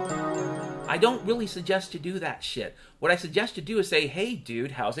 I don't really suggest you do that shit. What I suggest you do is say, hey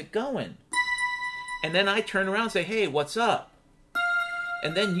dude, how's it going? And then I turn around and say, hey, what's up?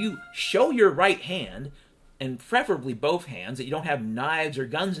 And then you show your right hand, and preferably both hands, that you don't have knives or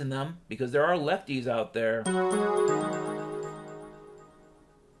guns in them, because there are lefties out there.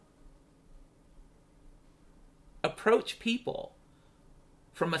 Approach people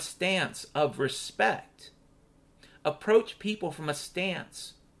from a stance of respect. Approach people from a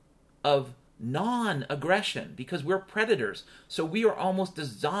stance of non-aggression, because we're predators, so we are almost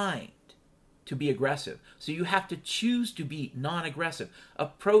designed to be aggressive. So you have to choose to be non-aggressive.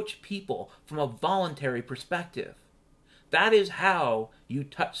 Approach people from a voluntary perspective. That is how you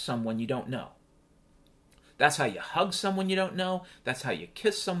touch someone you don't know. That's how you hug someone you don't know. That's how you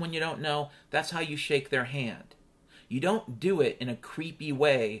kiss someone you don't know. That's how you shake their hand. You don't do it in a creepy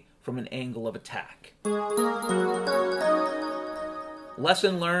way from an angle of attack.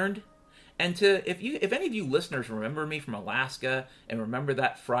 Lesson learned. And if any of you listeners remember me from Alaska and remember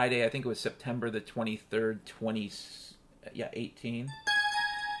that Friday, I think it was September the 23rd, 18.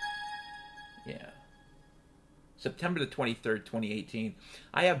 Yeah. September the 23rd, 2018.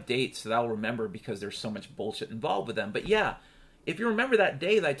 I have dates that I'll remember because there's so much bullshit involved with them. But yeah, if you remember that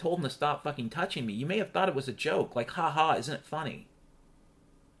day that I told him to stop fucking touching me, you may have thought it was a joke. Like, haha, isn't it funny?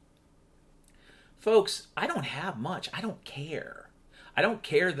 Folks, I don't have much. I don't care. I don't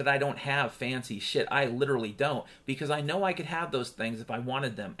care that I don't have fancy shit. I literally don't. Because I know I could have those things if I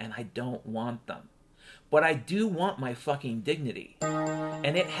wanted them, and I don't want them. But I do want my fucking dignity.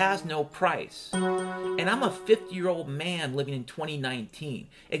 And it has no price. And I'm a 50-year-old man living in 2019.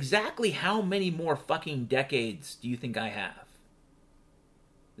 Exactly how many more fucking decades do you think I have?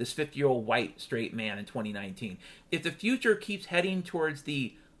 This 50-year-old white straight man in 2019. If the future keeps heading towards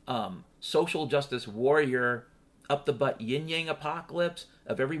the social justice warrior up the butt yin-yang apocalypse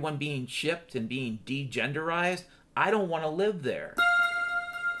of everyone being chipped and being degenderized, I don't want to live there.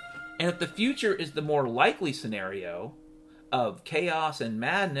 And if the future is the more likely scenario of chaos and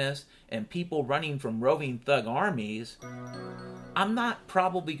madness and people running from roving thug armies, I'm not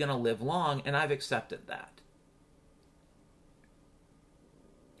probably going to live long, and I've accepted that.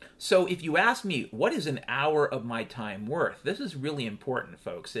 So if you ask me, what is an hour of my time worth? This is really important,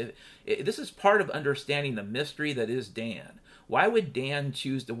 folks. This is part of understanding the mystery that is Dan. Why would Dan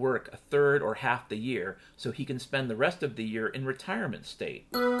choose to work a third or half the year so he can spend the rest of the year in retirement state?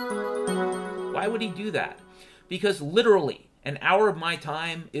 Why would he do that? Because literally, an hour of my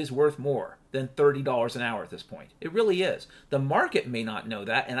time is worth more than $30 an hour at this point. It really is. The market may not know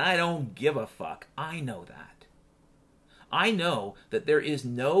that, and I don't give a fuck. I know that. I know that there is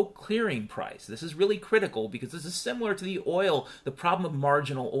no clearing price. This is really critical because this is similar to the oil, the problem of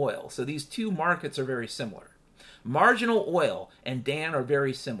marginal oil. So these two markets are very similar. Marginal oil and Dan are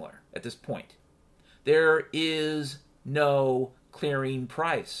very similar at this point. There is no clearing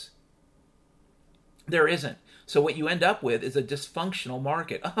price. There isn't. So what you end up with is a dysfunctional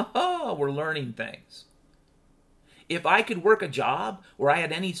market. Oh, we're learning things. If I could work a job where I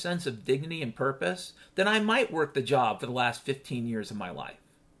had any sense of dignity and purpose, then I might work the job for the last 15 years of my life.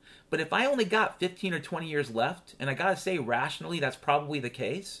 But if I only got 15 or 20 years left, and I gotta say rationally that's probably the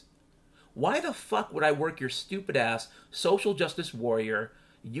case, Why the fuck would I work your stupid ass social justice warrior,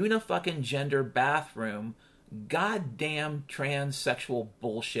 uni-fucking gender bathroom, goddamn transsexual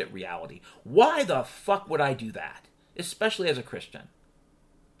bullshit reality? Why the fuck would I do that? Especially as a Christian.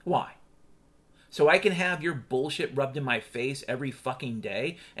 Why? So I can have your bullshit rubbed in my face every fucking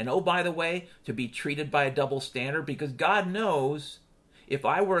day? And oh, by the way, to be treated by a double standard? Because God knows, if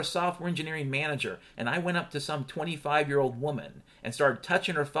I were a software engineering manager and I went up to some 25-year-old woman and started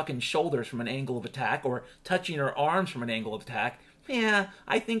touching her fucking shoulders from an angle of attack, or touching her arms from an angle of attack, yeah,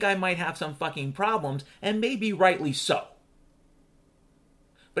 I think I might have some fucking problems, and maybe rightly so.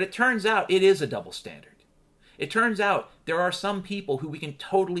 But it turns out it is a double standard. It turns out there are some people who we can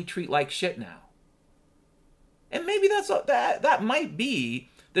totally treat like shit now. And maybe that might be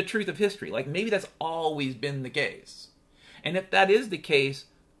the truth of history. Like, maybe that's always been the case. And if that is the case,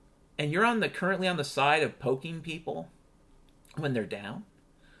 and you're currently on the side of poking people when they're down,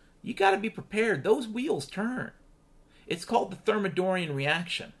 you got to be prepared. Those wheels turn. It's called the Thermidorian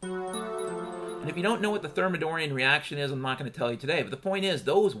reaction. And if you don't know what the Thermidorian reaction is, I'm not going to tell you today. But the point is,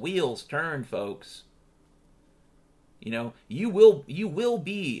 those wheels turn, folks. You know, you will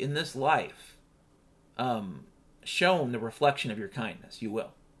be in this life shown the reflection of your kindness. You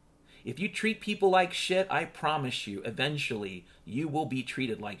will. If you treat people like shit, I promise you, eventually, you will be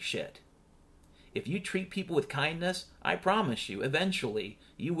treated like shit. If you treat people with kindness, I promise you, eventually,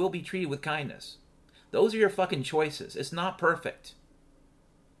 you will be treated with kindness. Those are your fucking choices. It's not perfect.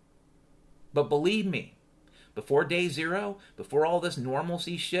 But believe me, before day zero, before all this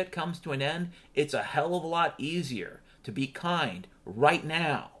normalcy shit comes to an end, it's a hell of a lot easier to be kind right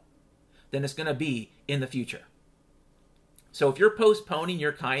now than it's going to be in the future. So if you're postponing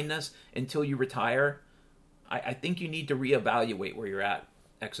your kindness until you retire, I think you need to reevaluate where you're at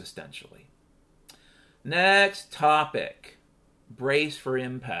existentially. Next topic. Brace for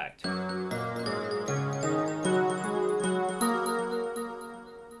impact.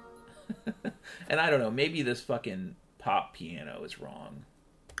 And I don't know, maybe this fucking pop piano is wrong.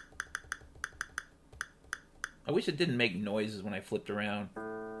 I wish it didn't make noises when I flipped around.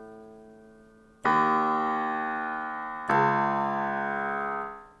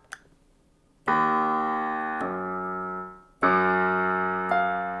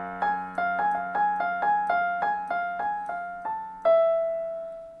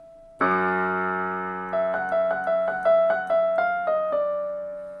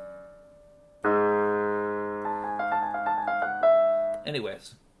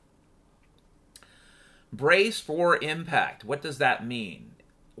 Anyways, brace for impact. What does that mean?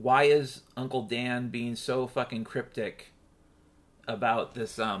 Why is Uncle Dan being so fucking cryptic about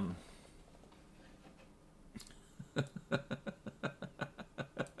this? Hold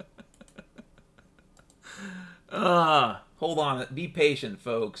on. Be patient,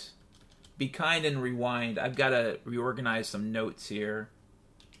 folks. Be kind and rewind. I've got to reorganize some notes here.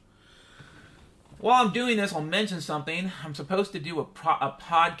 While I'm doing this, I'll mention something. I'm supposed to do a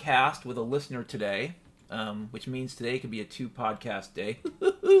podcast with a listener today, which means today could be a 2-podcast day.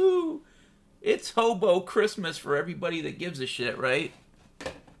 It's hobo Christmas for everybody that gives a shit, right?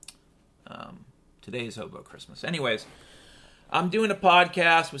 Today is hobo Christmas. Anyways, I'm doing a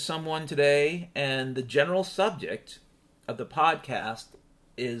podcast with someone today, and the general subject of the podcast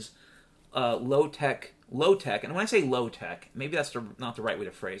is low tech. And when I say low tech, maybe that's not the right way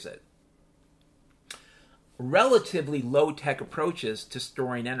to phrase it. Relatively low-tech approaches to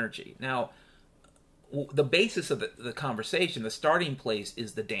storing energy. Now, the basis of the conversation, the starting place,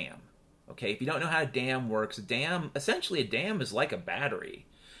 is the dam. Okay, if you don't know how a dam works, essentially a dam is like a battery.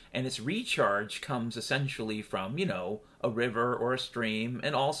 And its recharge comes essentially from, a river or a stream,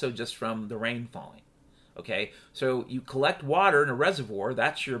 and also just from the rain falling. Okay, so you collect water in a reservoir,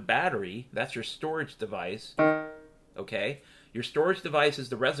 that's your battery, that's your storage device. Okay, your storage device is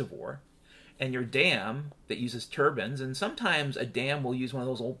the reservoir. And your dam that uses turbines, and sometimes a dam will use one of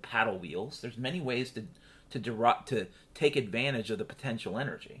those old paddle wheels. There's many ways to take advantage of the potential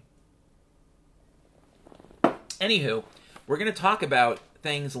energy. Anywho, we're going to talk about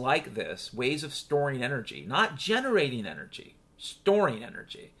things like this, ways of storing energy, not generating energy, storing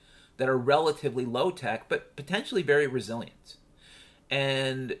energy, that are relatively low-tech, but potentially very resilient.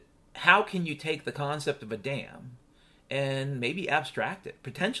 And how can you take the concept of a dam and maybe abstract it,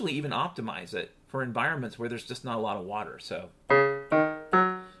 potentially even optimize it for environments where there's just not a lot of water. So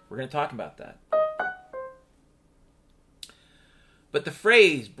we're going to talk about that. But the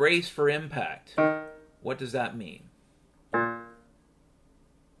phrase, brace for impact, what does that mean?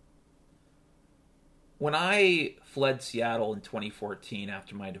 When I fled Seattle in 2014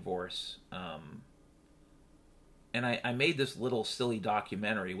 after my divorce, And I made this little silly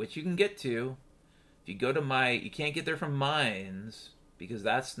documentary, which you can get to. If you go to you can't get there from Minds, because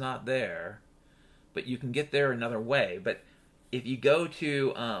that's not there. But you can get there another way. But if you go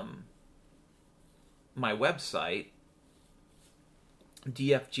to my website,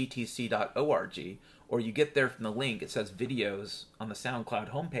 dfgtc.org, or you get there from the link, it says videos on the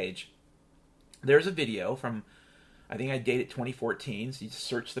SoundCloud homepage. There's a video from, I think I date it 2014, so you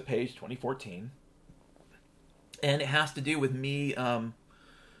search the page 2014. And it has to do with me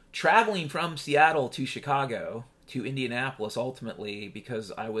traveling from Seattle to Chicago to Indianapolis ultimately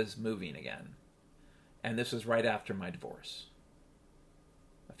because I was moving again. And this was right after my divorce.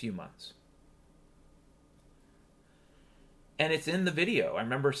 A few months. And it's in the video. I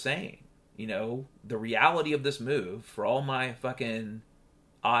remember saying, you know, the reality of this move, for all my fucking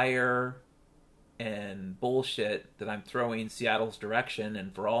ire and bullshit that I'm throwing Seattle's direction,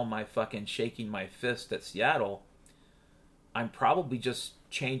 and for all my fucking shaking my fist at Seattle, I'm probably just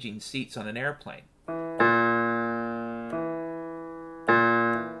changing seats on an airplane.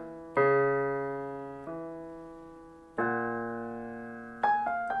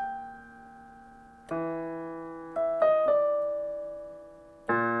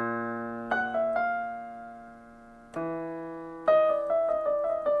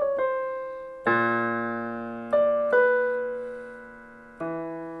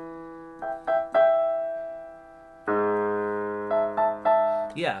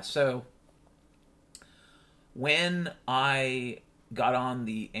 Yeah, so when I got on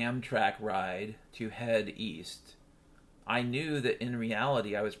the Amtrak ride to head east, I knew that in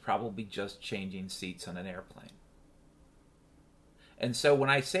reality I was probably just changing seats on an airplane. And so when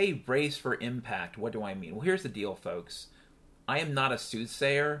I say brace for impact, what do I mean? Well, here's the deal, folks. I am not a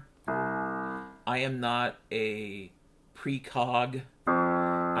soothsayer. I am not a precog.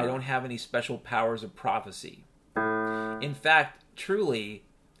 I don't have any special powers of prophecy. In fact, truly,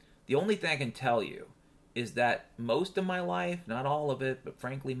 the only thing I can tell you is that most of my life, not all of it, but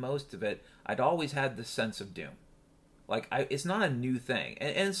frankly most of it, I'd always had this sense of doom. Like, it's not a new thing.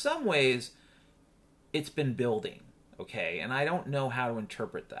 And in some ways, it's been building, okay? And I don't know how to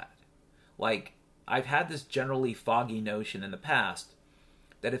interpret that. Like, I've had this generally foggy notion in the past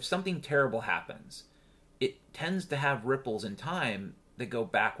that if something terrible happens, it tends to have ripples in time that go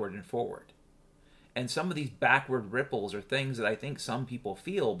backward and forward. And some of these backward ripples are things that I think some people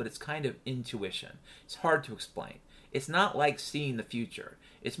feel, but it's kind of intuition. It's hard to explain. It's not like seeing the future.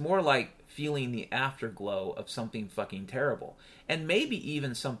 It's more like feeling the afterglow of something fucking terrible. And maybe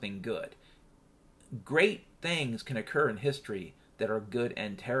even something good. Great things can occur in history that are good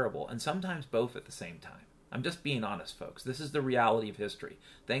and terrible, and sometimes both at the same time. I'm just being honest, folks. This is the reality of history.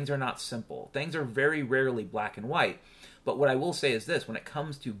 Things are not simple. Things are very rarely black and white. But what I will say is this, when it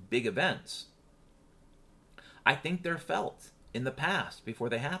comes to big events, I think they're felt in the past before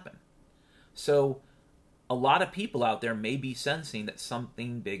they happen. So a lot of people out there may be sensing that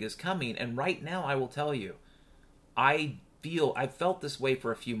something big is coming. And right now, I will tell you, I've felt this way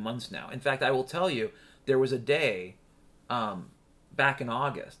for a few months now. In fact, I will tell you, there was a day back in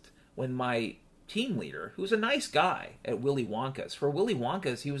August when my team leader, who's a nice guy at Willy Wonka's. For Willy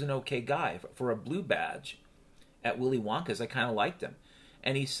Wonka's, he was an okay guy. For a blue badge at Willy Wonka's, I kind of liked him.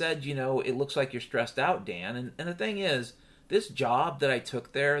 And he said, you know, it looks like you're stressed out, Dan. And the thing is, this job that I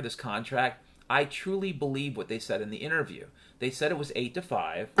took there, this contract, I truly believe what they said in the interview. They said it was 8 to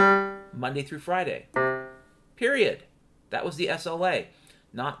 5, Monday through Friday. Period. That was the SLA.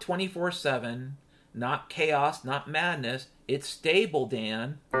 Not 24/7, not chaos, not madness. It's stable,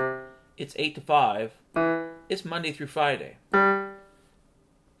 Dan. It's 8 to 5. It's Monday through Friday.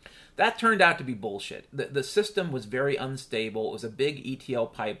 That turned out to be bullshit. The system was very unstable. It was a big ETL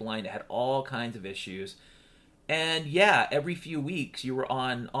pipeline. It had all kinds of issues. And yeah, every few weeks you were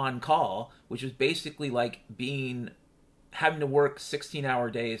on call, which was basically like having to work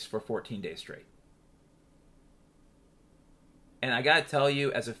 16-hour days for 14 days straight. And I gotta tell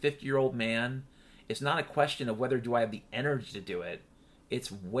you, as a 50-year-old man, it's not a question of whether do I have the energy to do it.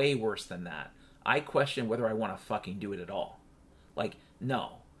 It's way worse than that. I question whether I want to fucking do it at all. Like,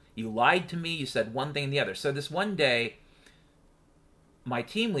 no. You lied to me, you said one thing and the other. So this one day, my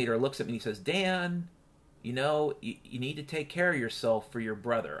team leader looks at me and he says, Dan, you know, you need to take care of yourself for your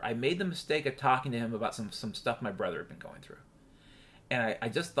brother. I made the mistake of talking to him about some stuff my brother had been going through. And I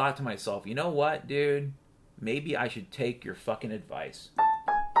just thought to myself, you know what, dude? Maybe I should take your fucking advice.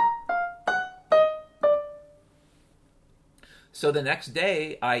 So the next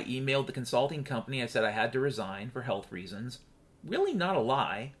day, I emailed the consulting company. I said I had to resign for health reasons. Really not a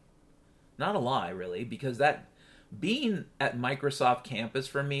lie. Not a lie, really, because that being at Microsoft campus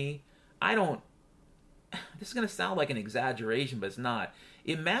for me, I don't this is going to sound like an exaggeration, but it's not.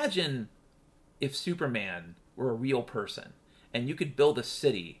 Imagine if Superman were a real person and you could build a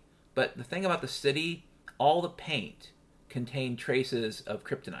city, but the thing about the city, all the paint contained traces of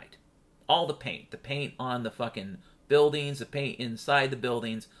kryptonite. All the paint on the fucking buildings, the paint inside the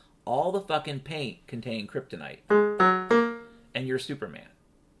buildings, all the fucking paint contained kryptonite. And you're Superman.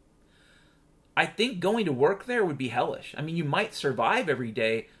 I think going to work there would be hellish. I mean, you might survive every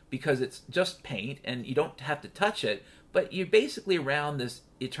day because it's just paint and you don't have to touch it, but you're basically around this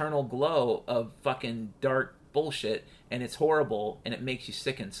eternal glow of fucking dark bullshit, and it's horrible and it makes you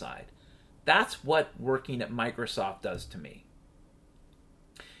sick inside. That's what working at Microsoft does to me.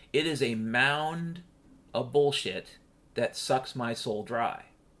 It is a mound of bullshit that sucks my soul dry.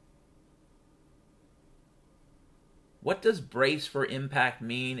 What does brace for impact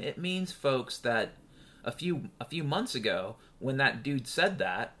mean? It means, folks, that a few months ago, when that dude said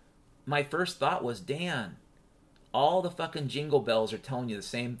that, my first thought was, Dan, all the fucking jingle bells are telling you the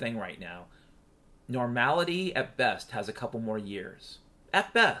same thing right now. Normality, at best, has a couple more years.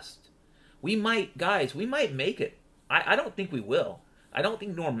 At best. We might make it. I don't think we will. I don't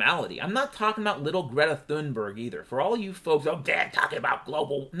think normality. I'm not talking about little Greta Thunberg either. For all you folks, oh, Dan, talking about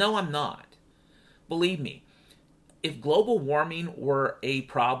global. No, I'm not. Believe me. If global warming were a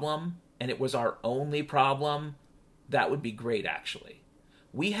problem, and it was our only problem, that would be great, actually.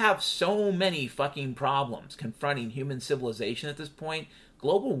 We have so many fucking problems confronting human civilization at this point.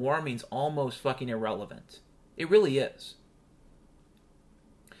 Global warming's almost fucking irrelevant. It really is.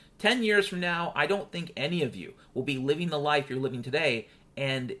 10 years from now, I don't think any of you will be living the life you're living today,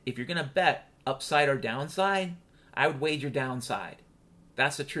 and if you're going to bet upside or downside, I would wager downside.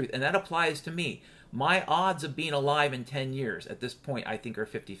 That's the truth, and that applies to me. My odds of being alive in 10 years at this point, I think, are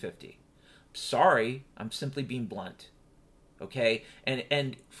 50-50. Sorry, I'm simply being blunt. Okay?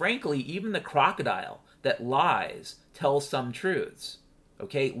 And frankly, even the crocodile that lies tells some truths.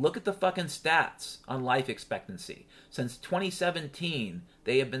 Okay? Look at the fucking stats on life expectancy. Since 2017,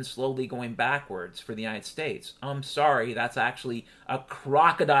 they have been slowly going backwards for the United States. I'm sorry, that's actually a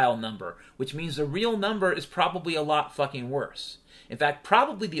crocodile number, which means the real number is probably a lot fucking worse. In fact,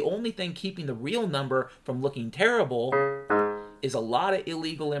 probably the only thing keeping the real number from looking terrible is a lot of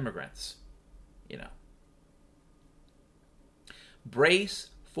illegal immigrants. You know.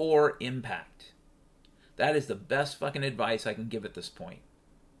 Brace for impact. That is the best fucking advice I can give at this point.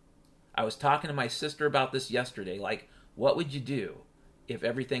 I was talking to my sister about this yesterday. Like, what would you do if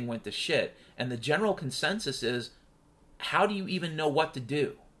everything went to shit? And the general consensus is, how do you even know what to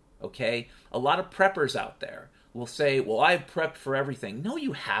do? Okay? A lot of preppers out there will say, well, I've prepped for everything. No,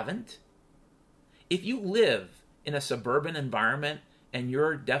 you haven't. If you live in a suburban environment and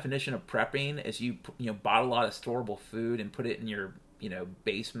your definition of prepping is you bought a lot of storable food and put it in your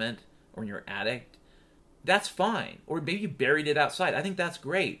basement or in your attic, that's fine. Or maybe you buried it outside. I think that's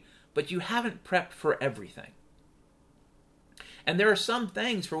great. But you haven't prepped for everything. And there are some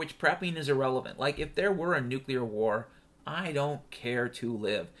things for which prepping is irrelevant. Like if there were a nuclear war, I don't care to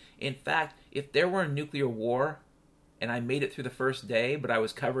live. In fact, if there were a nuclear war and I made it through the first day, but I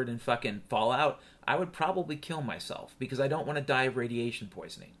was covered in fucking fallout, I would probably kill myself because I don't want to die of radiation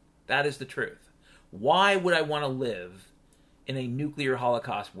poisoning. That is the truth. Why would I want to live in a nuclear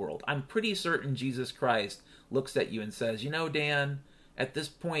holocaust world? I'm pretty certain Jesus Christ looks at you and says, Dan, at this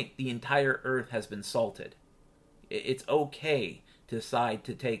point, the entire earth has been salted. It's okay to decide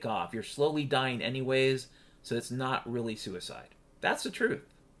to take off. You're slowly dying anyways, so it's not really suicide. That's the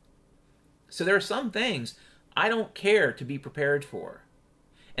truth. So there are some things I don't care to be prepared for.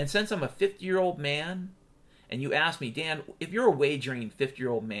 And since I'm a 50-year-old man, and you ask me, Dan, if you're a wagering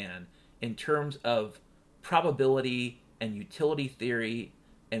 50-year-old man in terms of probability and utility theory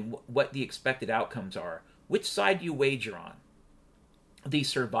and what the expected outcomes are, which side do you wager on? The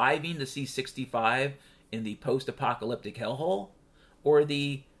surviving to see 65 in the post-apocalyptic hellhole, or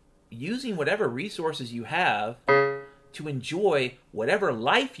the using whatever resources you have to enjoy whatever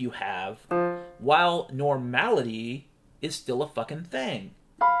life you have while normality is still a fucking thing?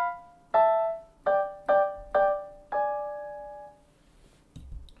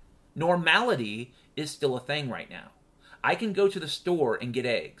 Normality is still a thing right now. I can go to the store and get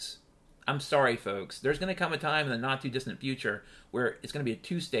eggs. I'm sorry, folks. There's going to come a time in the not-too-distant future where it's going to be a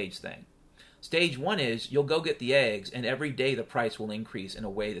two-stage thing. Stage one is you'll go get the eggs, and every day the price will increase in a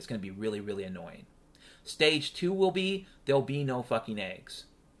way that's going to be really, really annoying. Stage two will be there'll be no fucking eggs.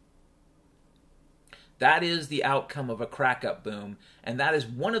 That is the outcome of a crack-up boom, and that is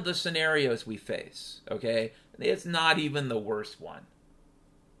one of the scenarios we face, okay? It's not even the worst one.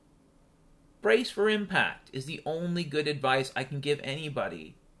 Brace for impact is the only good advice I can give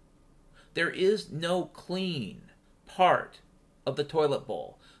anybody. There is no clean part of the toilet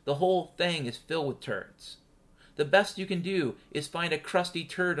bowl. The whole thing is filled with turds. The best you can do is find a crusty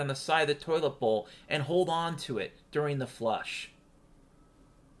turd on the side of the toilet bowl and hold on to it during the flush.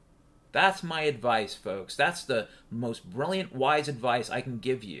 That's my advice, folks. That's the most brilliant, wise advice I can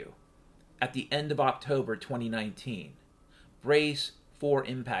give you at the end of October 2019. Brace for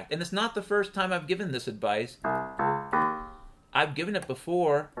impact. And it's not the first time I've given this advice. I've given it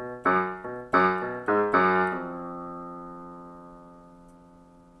before.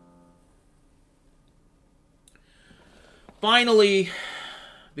 Finally,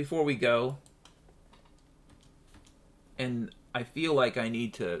 before we go, and I feel like I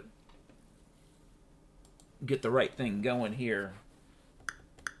need to get the right thing going here.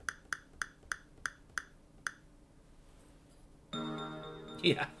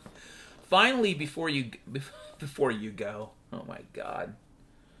 Yeah. Finally, before you go. Oh my God.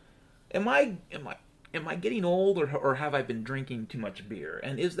 Am I getting old, or have I been drinking too much beer?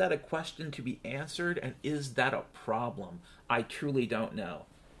 And is that a question to be answered? And is that a problem? I truly don't know.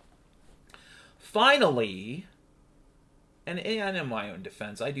 Finally, and in my own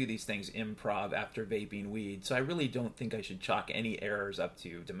defense, I do these things improv after vaping weed, so I really don't think I should chalk any errors up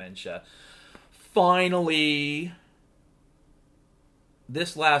to dementia. Finally,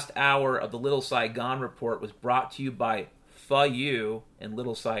 this last hour of the Little Saigon Report was brought to you by PHO YOU in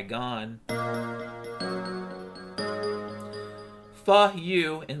Little Saigon. PHO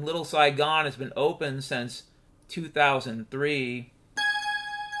YOU in Little Saigon has been open since 2003.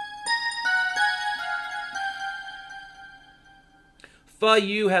 PHO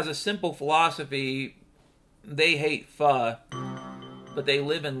YOU has a simple philosophy. They hate pho, but they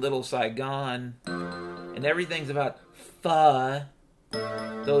live in Little Saigon, and everything's about pho.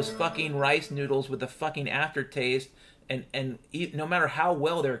 Those fucking rice noodles with the fucking aftertaste, and no matter how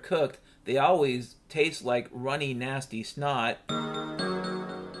well they're cooked, they always taste like runny, nasty snot.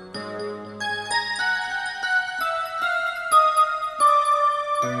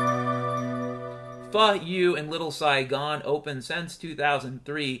 PHO YOU in Little Saigon, open since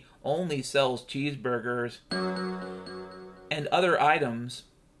 2003, only sells cheeseburgers and other items,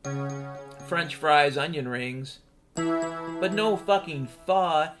 French fries, onion rings, but no fucking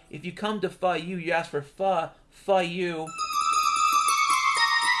pho. If you come to PHO YOU, you ask for PHO YOU.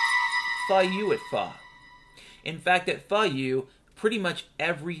 PHO YOU at pho. In fact, at PHO YOU, pretty much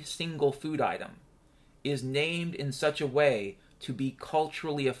every single food item is named in such a way to be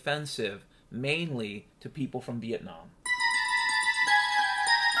culturally offensive, mainly to people from Vietnam.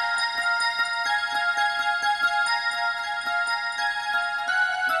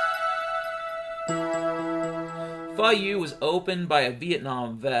 PHO YOU was opened by a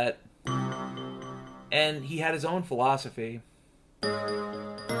Vietnam vet, and he had his own philosophy.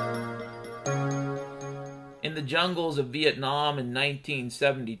 In the jungles of Vietnam in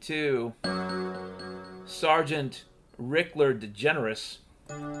 1972, Sergeant Rickler DeGeneres,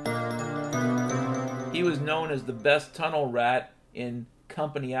 he was known as the best tunnel rat in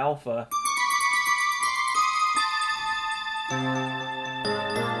Company Alpha.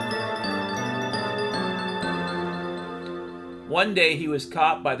 One day he was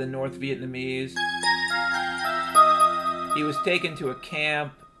caught by the North Vietnamese. He was taken to a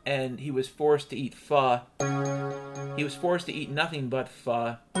camp and he was forced to eat pho. He was forced to eat nothing but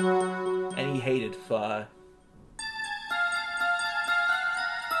pho, and he hated pho.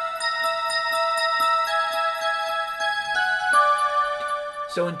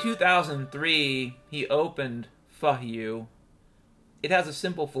 So in 2003, he opened PHO YOU. It has a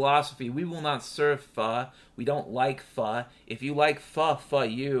simple philosophy. We will not serve pho. We don't like pho. If you like pho, PHO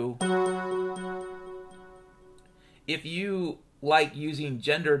YOU. If you like using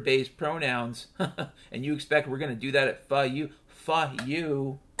gender-based pronouns, and you expect we're going to do that at PHO YOU, PHO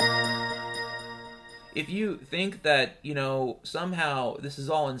YOU. If you think that, somehow this is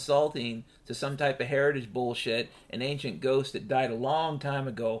all insulting to some type of heritage bullshit, an ancient ghost that died a long time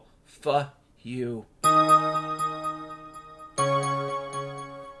ago, PHO YOU.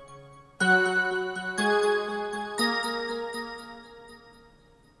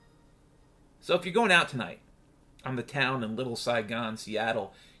 So if you're going out tonight on the town in Little Saigon,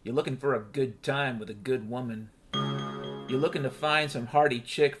 Seattle, you're looking for a good time with a good woman, you're looking to find some hardy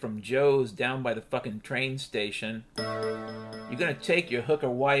chick from Joe's down by the fucking train station, you're gonna take your hooker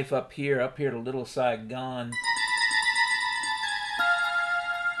wife up here to Little Saigon.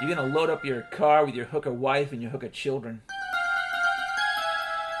 You're gonna load up your car with your hooker wife and your hooker children.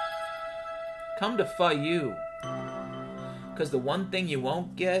 Come to PHO YOU, because the one thing you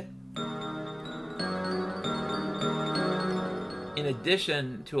won't get in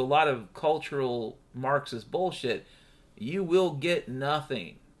addition to a lot of cultural Marxist bullshit, you will get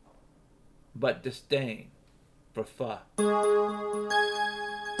nothing but disdain for pho.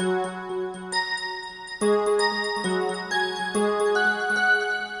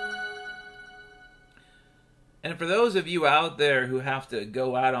 And for those of you out there who have to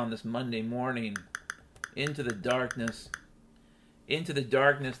go out on this Monday morning into the darkness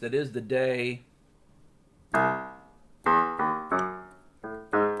that is the day,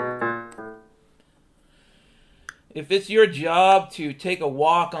 if it's your job to take a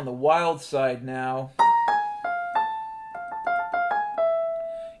walk on the wild side now,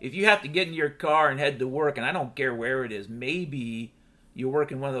 if you have to get in your car and head to work, and I don't care where it is, maybe you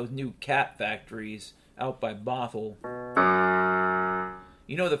work in one of those new cat factories out by Bothell.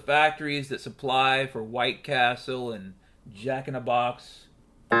 You know, the factories that supply for White Castle and Jack in a Box?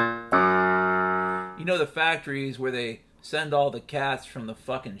 You know, the factories where they send all the cats from the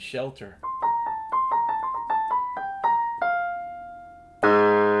fucking shelter.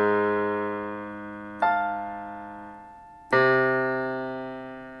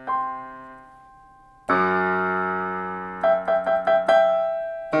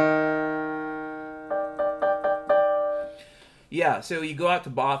 Yeah, so you go out to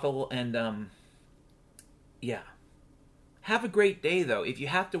Bothell and, yeah. Have a great day, though. If you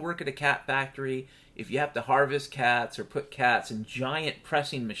have to work at a cat factory, if you have to harvest cats or put cats in giant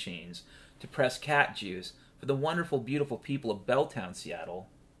pressing machines to press cat juice for the wonderful, beautiful people of Belltown, Seattle,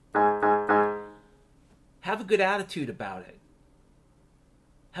 have a good attitude about it.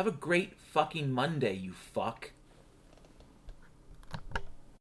 Have a great fucking Monday, you fuck.